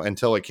else,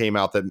 until it came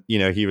out that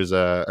he was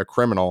a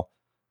criminal,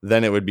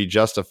 then it would be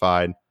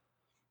justified.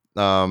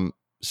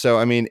 So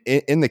I mean,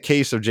 in the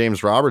case of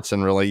James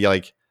Robertson, really,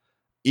 like,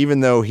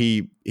 even though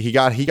he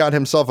got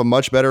himself a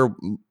much better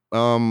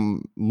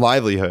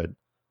livelihood,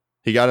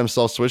 he got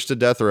himself switched to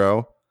death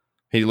row.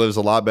 He lives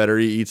a lot better.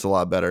 He eats a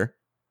lot better.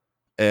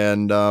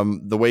 And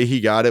the way he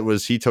got it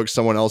was he took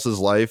someone else's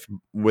life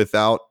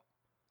without,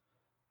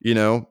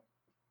 the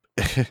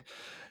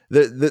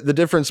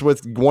difference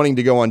with wanting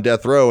to go on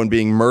death row and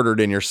being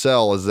murdered in your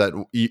cell is that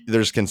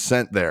there's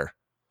consent there.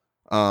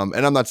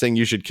 And I'm not saying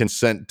you should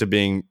consent to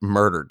being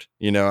murdered.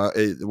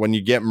 When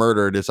you get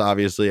murdered, it's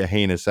obviously a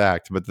heinous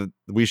act, but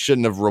we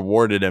shouldn't have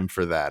rewarded him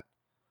for that.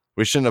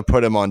 We shouldn't have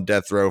put him on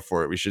death row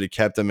for it. We should have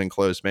kept him in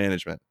close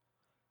management.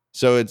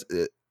 So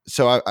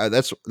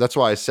that's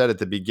why I said at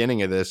the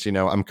beginning of this,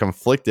 I'm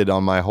conflicted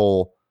on my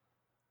whole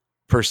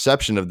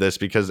perception of this,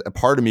 because a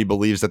part of me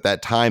believes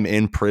that time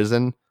in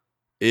prison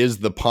is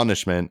the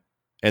punishment,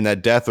 and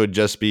that death would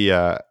just be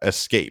a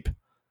escape.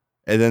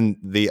 And then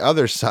the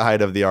other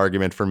side of the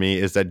argument for me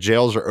is that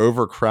jails are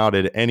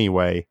overcrowded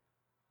anyway,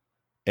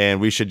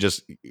 and we should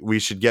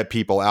get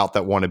people out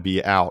that want to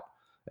be out.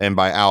 And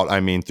by out, I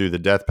mean through the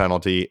death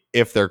penalty,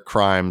 if their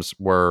crimes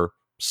were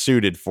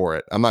suited for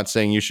it. I'm not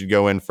saying you should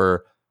go in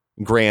for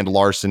grand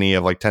larceny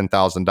of like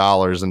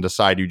 $10,000 and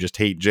decide you just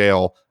hate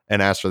jail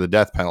and ask for the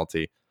death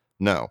penalty.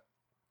 No.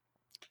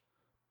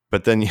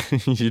 But then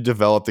you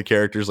develop the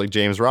characters like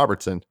James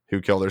Robertson who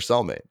kill their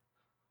cellmate.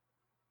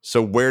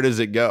 So where does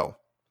it go?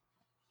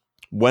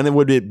 When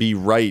would it be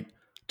right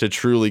to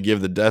truly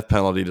give the death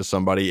penalty to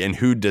somebody, and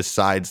who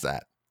decides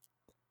that?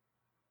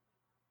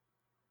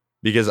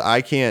 Because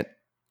I can't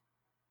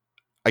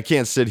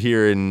sit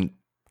here and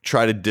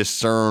try to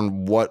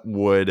discern what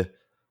would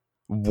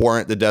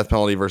warrant the death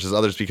penalty versus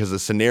others, because the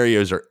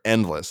scenarios are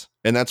endless,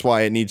 and that's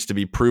why it needs to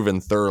be proven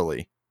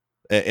thoroughly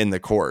in the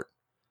court.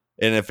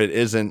 And if it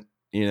isn't,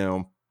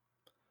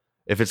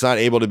 if it's not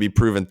able to be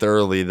proven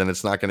thoroughly, then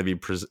it's not going to be,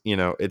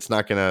 it's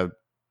not going to,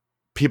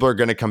 people are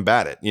going to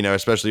combat it,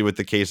 especially with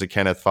the case of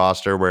Kenneth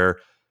Foster, where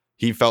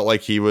he felt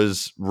like he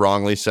was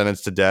wrongly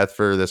sentenced to death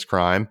for this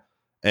crime.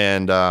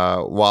 And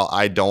while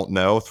I don't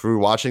know, through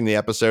watching the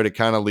episode, it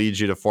kind of leads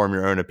you to form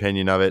your own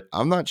opinion of it.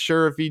 I'm not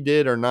sure if he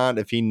did or not,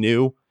 if he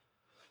knew.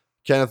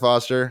 Kenneth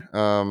Foster,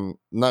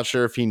 not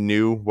sure if he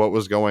knew what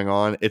was going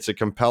on. It's a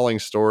compelling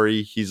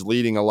story. He's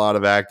leading a lot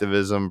of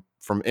activism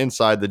from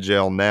inside the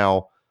jail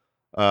now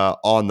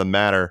on the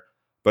matter,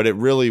 but it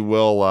really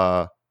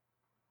will,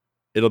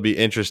 it'll be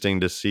interesting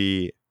to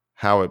see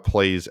how it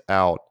plays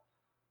out,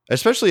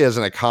 especially as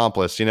an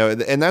accomplice,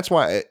 and that's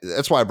why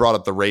I brought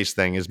up the race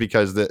thing, is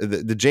because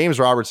the James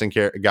Robertson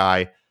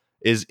guy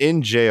is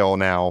in jail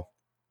now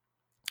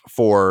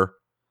for,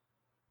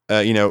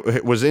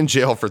 was in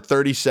jail for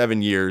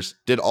 37 years,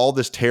 did all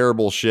this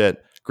terrible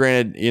shit.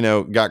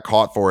 Granted, got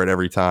caught for it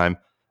every time.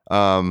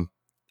 And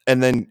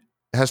then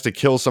has to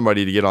kill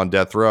somebody to get on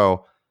death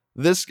row.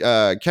 This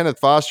Kenneth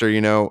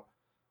Foster,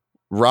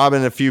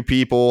 robbing a few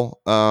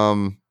people,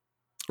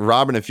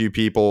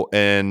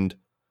 and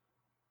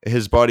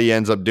his buddy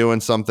ends up doing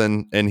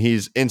something, and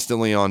he's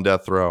instantly on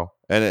death row.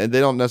 And they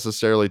don't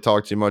necessarily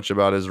talk too much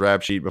about his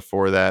rap sheet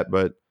before that,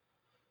 but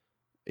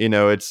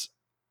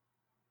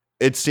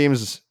it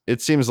seems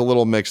it seems a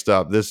little mixed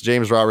up. This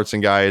James Robertson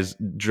guy is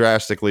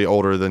drastically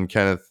older than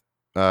Kenneth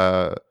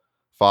uh,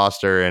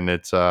 Foster, and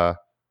it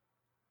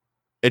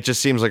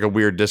just seems like a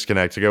weird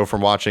disconnect to go from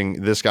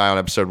watching this guy on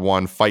episode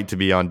 1 fight to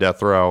be on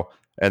death row,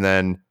 and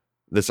then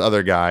this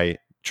other guy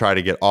try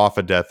to get off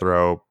of death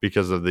row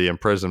because of the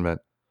imprisonment.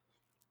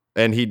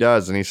 And he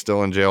does, and he's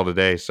still in jail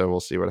today, so we'll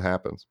see what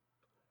happens.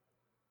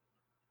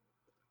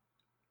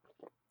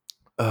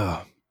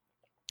 And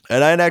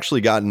I had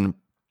actually gotten,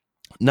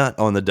 not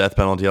on the death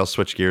penalty, I'll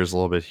switch gears a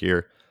little bit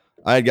here.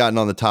 I had gotten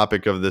on the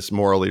topic of this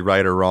morally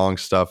right or wrong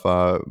stuff.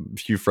 A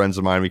few friends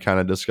of mine, we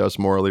kind of discussed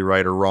morally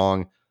right or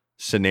wrong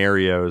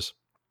scenarios.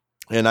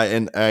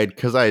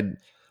 Because I had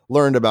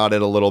learned about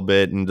it a little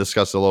bit and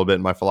discussed it a little bit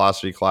in my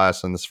philosophy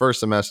class in this first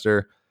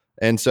semester.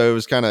 And so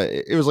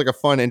it was like a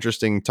fun,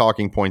 interesting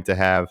talking point to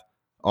have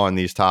on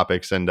these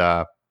topics. And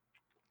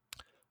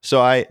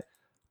so I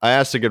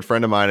asked a good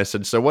friend of mine, I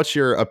said, so what's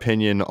your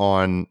opinion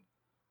on,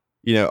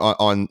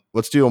 on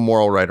let's do a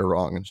moral right or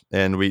wrong.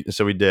 And we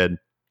did.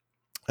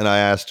 And I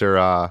asked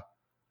her,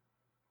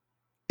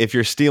 if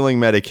you're stealing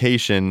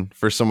medication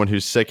for someone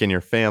who's sick in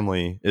your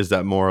family, is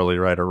that morally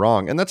right or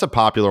wrong? And that's a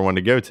popular one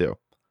to go to.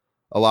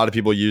 A lot of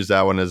people use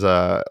that one as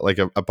a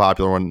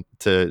popular one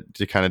to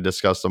kind of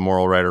discuss the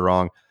moral right or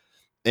wrong.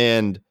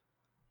 And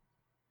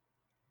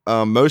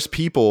most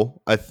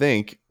people, I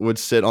think, would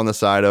sit on the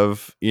side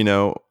of,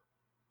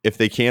 if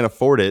they can't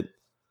afford it,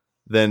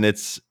 then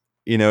it's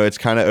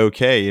kind of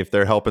okay if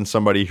they're helping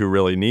somebody who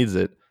really needs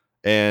it.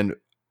 And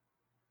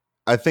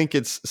I think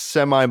it's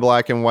semi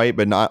black and white,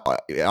 but not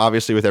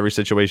obviously with every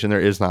situation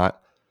there is not.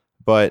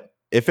 But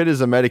if it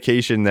is a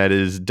medication that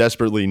is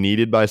desperately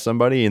needed by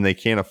somebody and they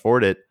can't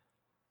afford it,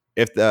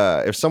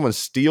 if someone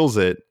steals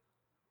it,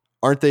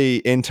 aren't they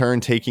in turn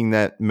taking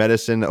that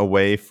medicine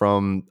away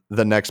from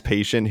the next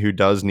patient who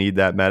does need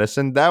that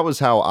medicine? That was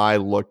how I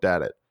looked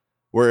at it.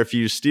 Where if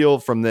you steal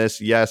from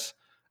this, yes,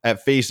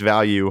 at face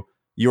value,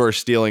 you are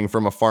stealing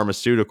from a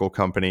pharmaceutical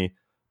company.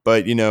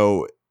 But,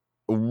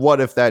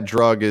 what if that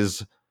drug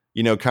is,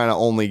 kind of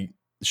only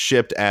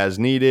shipped as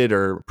needed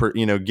or,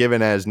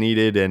 given as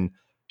needed. And,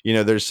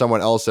 there's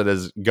someone else that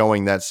is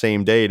going that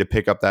same day to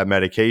pick up that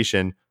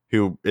medication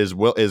who is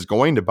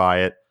going to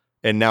buy it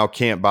and now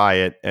can't buy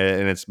it.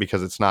 And it's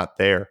because it's not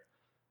there.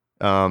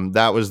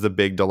 That was the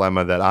big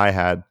dilemma that I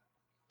had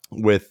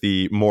with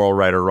the moral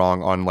right or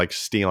wrong on like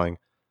stealing.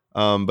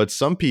 But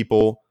some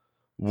people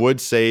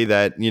would say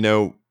that,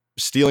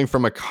 stealing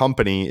from a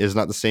company is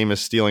not the same as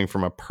stealing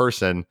from a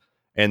person,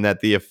 and that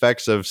the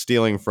effects of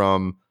stealing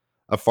from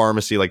a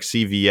pharmacy like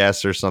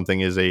CVS or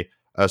something is a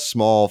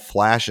small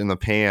flash in the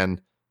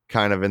pan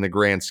kind of in the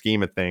grand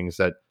scheme of things.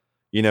 That,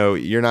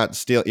 you're not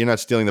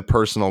stealing the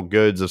personal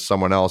goods of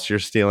someone else. You're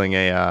stealing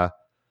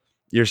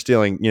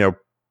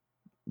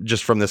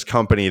just from this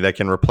company that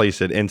can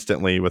replace it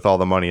instantly with all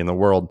the money in the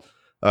world.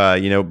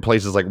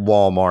 Places like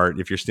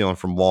Walmart, if you're stealing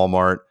from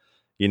Walmart,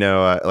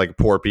 like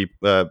poor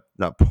people,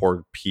 not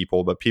poor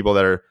people, but people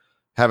that are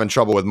having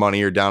trouble with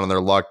money or down on their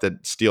luck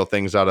that steal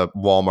things out of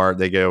Walmart,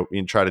 they go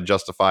and try to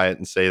justify it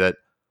and say that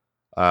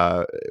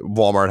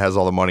Walmart has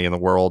all the money in the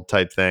world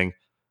type thing,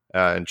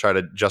 and try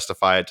to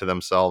justify it to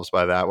themselves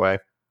by that way.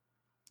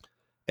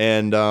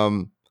 And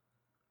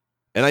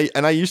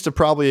I used to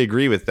probably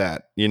agree with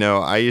that.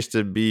 I used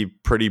to be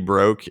pretty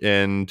broke,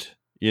 and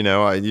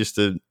I used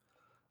to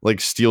like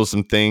steal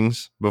some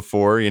things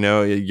before,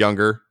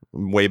 younger,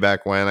 way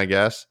back when, I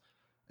guess.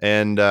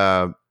 And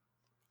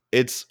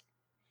it's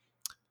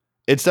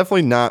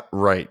definitely not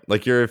right.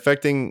 Like, you're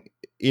affecting,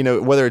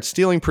 whether it's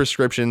stealing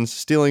prescriptions,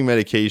 stealing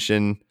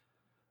medication,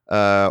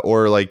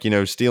 or like,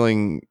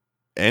 stealing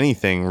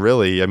anything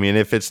really. I mean,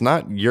 if it's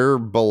not your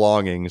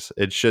belongings,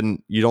 it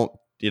shouldn't, you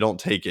don't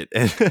take it.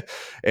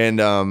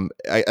 And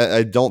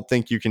I don't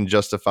think you can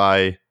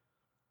justify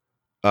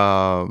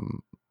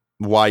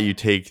why you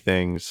take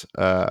things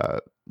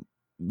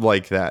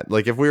like that.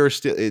 Like, if we were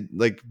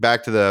like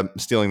back to the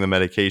stealing the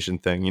medication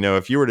thing,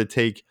 if you were to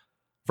take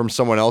from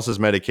someone else's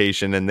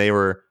medication and they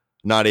were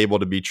not able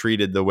to be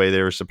treated the way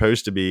they were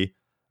supposed to be,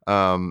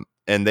 and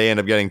they end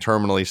up getting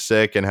terminally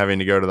sick and having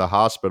to go to the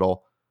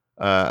hospital,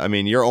 I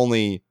mean, you're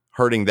only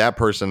hurting that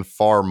person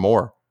far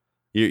more.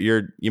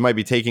 You might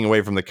be taking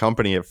away from the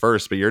company at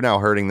first, but you're now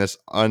hurting this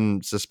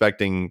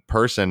unsuspecting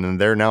person, and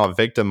they're now a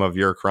victim of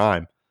your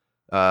crime.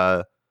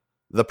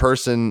 The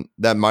person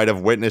that might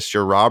have witnessed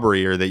your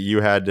robbery or that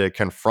you had to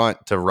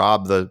confront to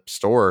rob the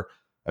store,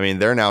 I mean,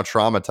 they're now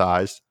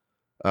traumatized.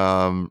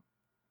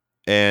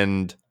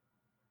 And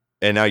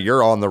now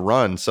you're on the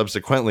run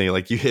subsequently.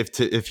 Like, you have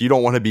to, if you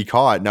don't want to be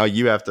caught, now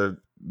you have to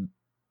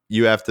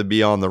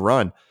be on the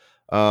run.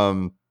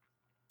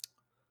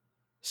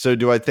 So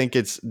do I think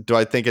at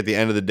the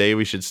end of the day,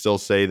 we should still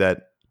say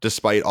that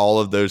despite all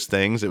of those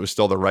things, it was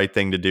still the right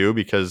thing to do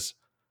because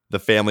the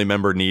family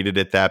member needed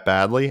it that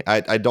badly?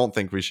 I don't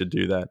think we should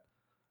do that.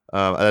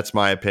 That's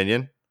my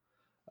opinion.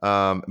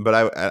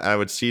 But I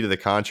would see to the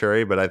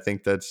contrary, but I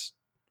think that's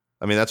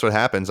what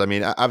happens. I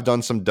mean, I've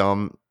done some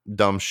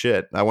dumb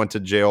shit. I went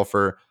to jail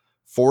for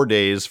 4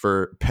 days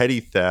for petty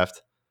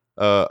theft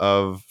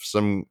of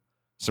some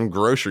some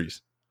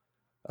groceries.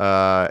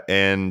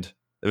 And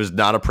it was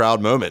not a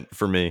proud moment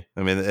for me.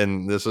 I mean,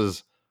 and this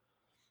is,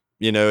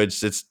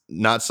 it's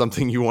not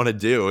something you want to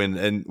do.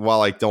 And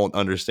while I don't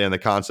understand the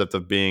concept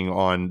of being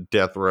on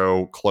death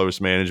row,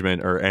 close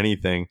management, or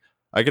anything,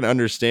 I can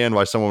understand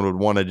why someone would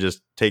want to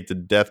just take the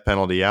death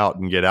penalty out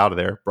and get out of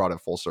there. Brought it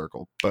full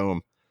circle.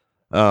 Boom.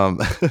 But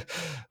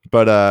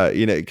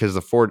because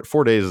the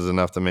 4 days is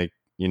enough to make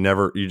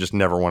you just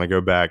never want to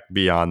go back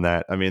beyond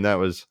that. I mean, that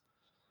was,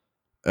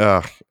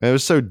 it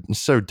was so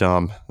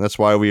dumb. That's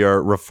why we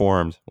are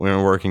reformed.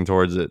 We're working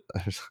towards it.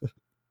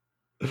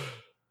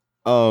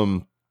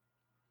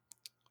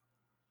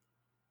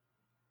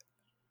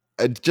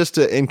 Just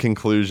in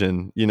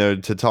conclusion,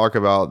 to talk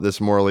about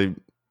this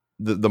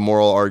the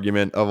moral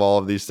argument of all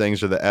of these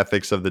things, or the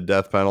ethics of the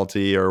death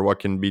penalty, or what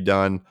can be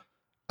done.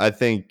 I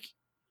think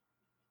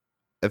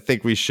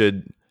we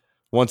should,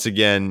 once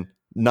again,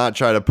 not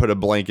try to put a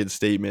blanket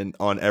statement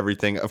on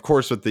everything. Of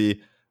course, with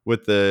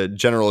the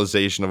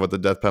generalization of what the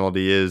death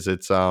penalty is,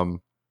 it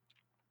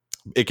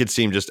could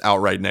seem just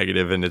outright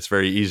negative, and it's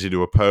very easy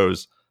to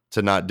oppose,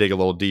 to not dig a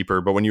little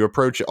deeper. But when you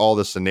approach all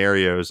the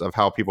scenarios of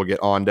how people get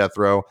on death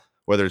row,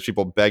 whether it's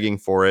people begging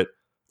for it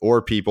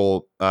or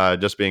people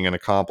just being an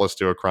accomplice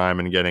to a crime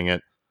and getting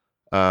it,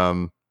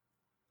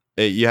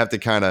 you have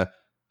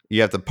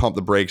to pump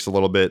the brakes a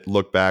little bit,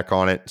 look back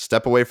on it,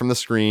 step away from the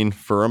screen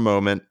for a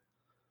moment,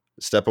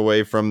 step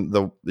away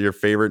from your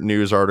favorite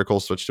news article,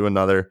 switch to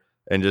another,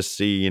 and just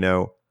see,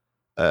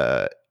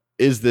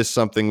 is this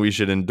something we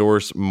should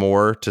endorse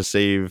more to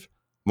save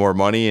more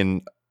money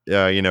and,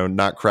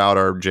 not crowd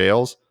our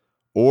jails?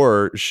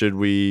 Or should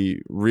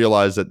we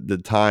realize that the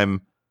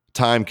time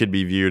could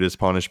be viewed as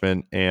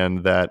punishment,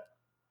 and that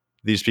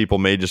these people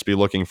may just be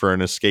looking for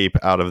an escape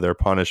out of their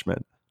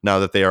punishment now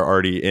that they are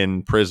already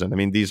in prison? I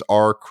mean, these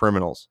are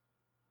criminals.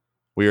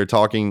 We are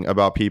talking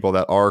about people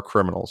that are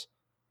criminals.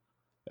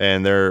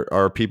 And there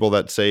are people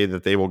that say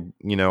that they will,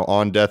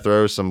 on death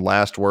row, some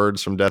last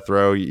words from death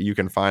row. You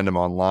can find them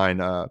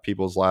online,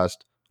 people's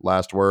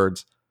last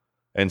words.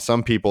 And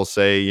some people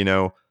say,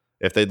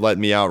 if they'd let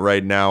me out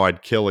right now,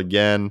 I'd kill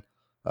again.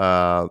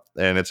 And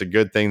it's a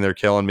good thing they're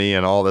killing me,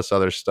 and all this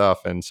other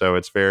stuff. And so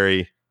it's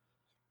very,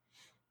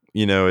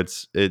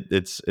 it's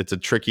a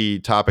tricky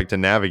topic to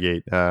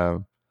navigate.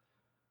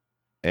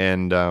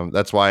 And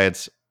that's why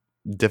it's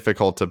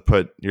difficult to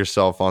put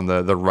yourself on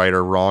the right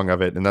or wrong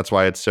of it. And that's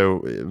why it's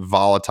so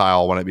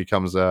volatile when it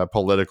becomes a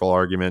political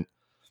argument.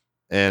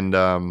 And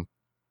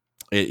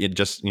it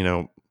just,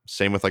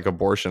 same with like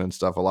abortion and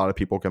stuff. A lot of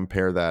people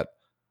compare that,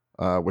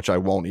 which I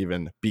won't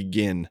even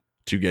begin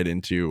to get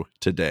into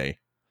today.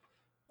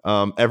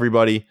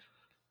 Everybody,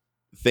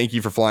 thank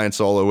you for flying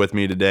solo with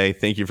me today.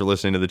 Thank you for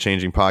listening to the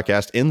Changing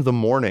Podcast in the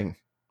morning,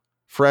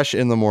 fresh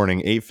in the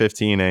morning,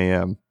 8:15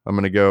 a.m. I'm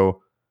going to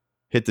go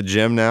hit the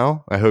gym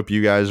now. I hope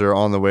you guys are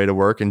on the way to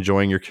work,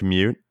 enjoying your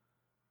commute.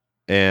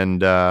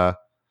 And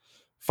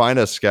find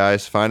us,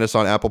 guys. Find us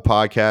on Apple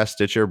Podcasts,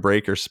 Stitcher,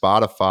 Breaker,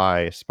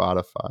 Spotify,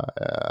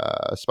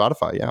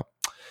 yeah.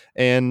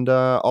 And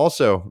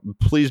also,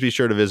 please be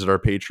sure to visit our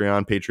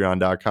Patreon,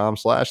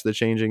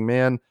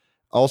 patreon.com/thechangingman.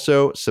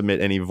 Also, submit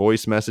any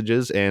voice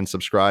messages and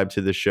subscribe to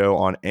the show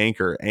on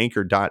Anchor,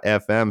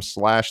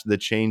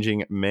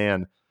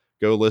 anchor.fm/thechangingman.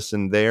 Go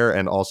listen there,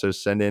 and also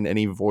send in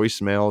any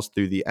voicemails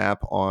through the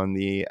app on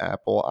the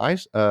Apple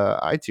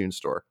iTunes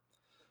store.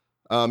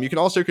 You can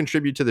also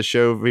contribute to the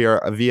show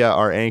via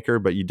our Anchor,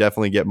 but you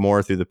definitely get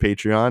more through the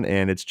Patreon,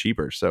 and it's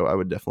cheaper. So I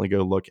would definitely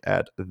go look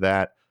at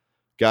that.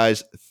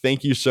 Guys,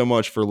 thank you so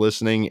much for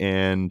listening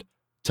and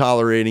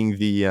tolerating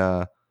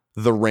the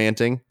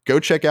ranting. Go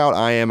check out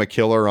I Am a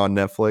Killer on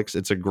Netflix.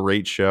 It's a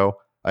great show.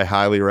 I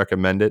highly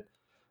recommend it.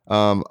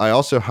 I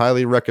also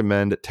highly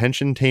recommend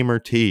Tension Tamer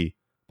Tea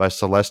by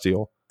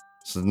Celestial.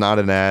 This is not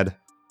an ad.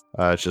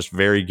 It's just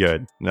very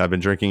good. And I've been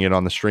drinking it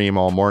on the stream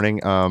all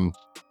morning.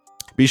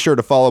 Be sure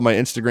to follow my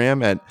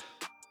Instagram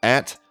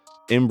at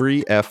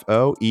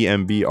EmbreYFO,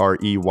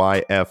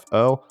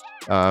 EMBREYFO,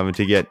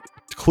 to get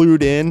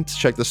clued in, to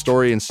check the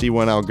story and see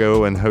when I'll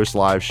go and host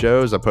live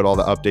shows. I put all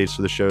the updates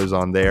for the shows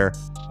on there.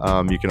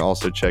 You can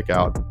also check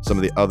out some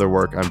of the other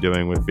work I'm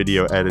doing with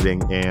video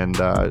editing, and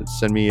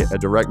send me a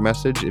direct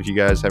message if you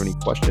guys have any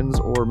questions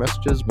or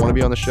messages, want to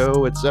be on the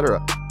show,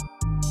 etc.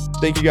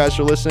 Thank you guys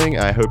for listening.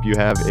 I hope you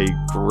have a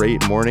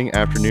great morning,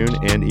 afternoon,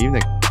 and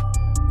evening.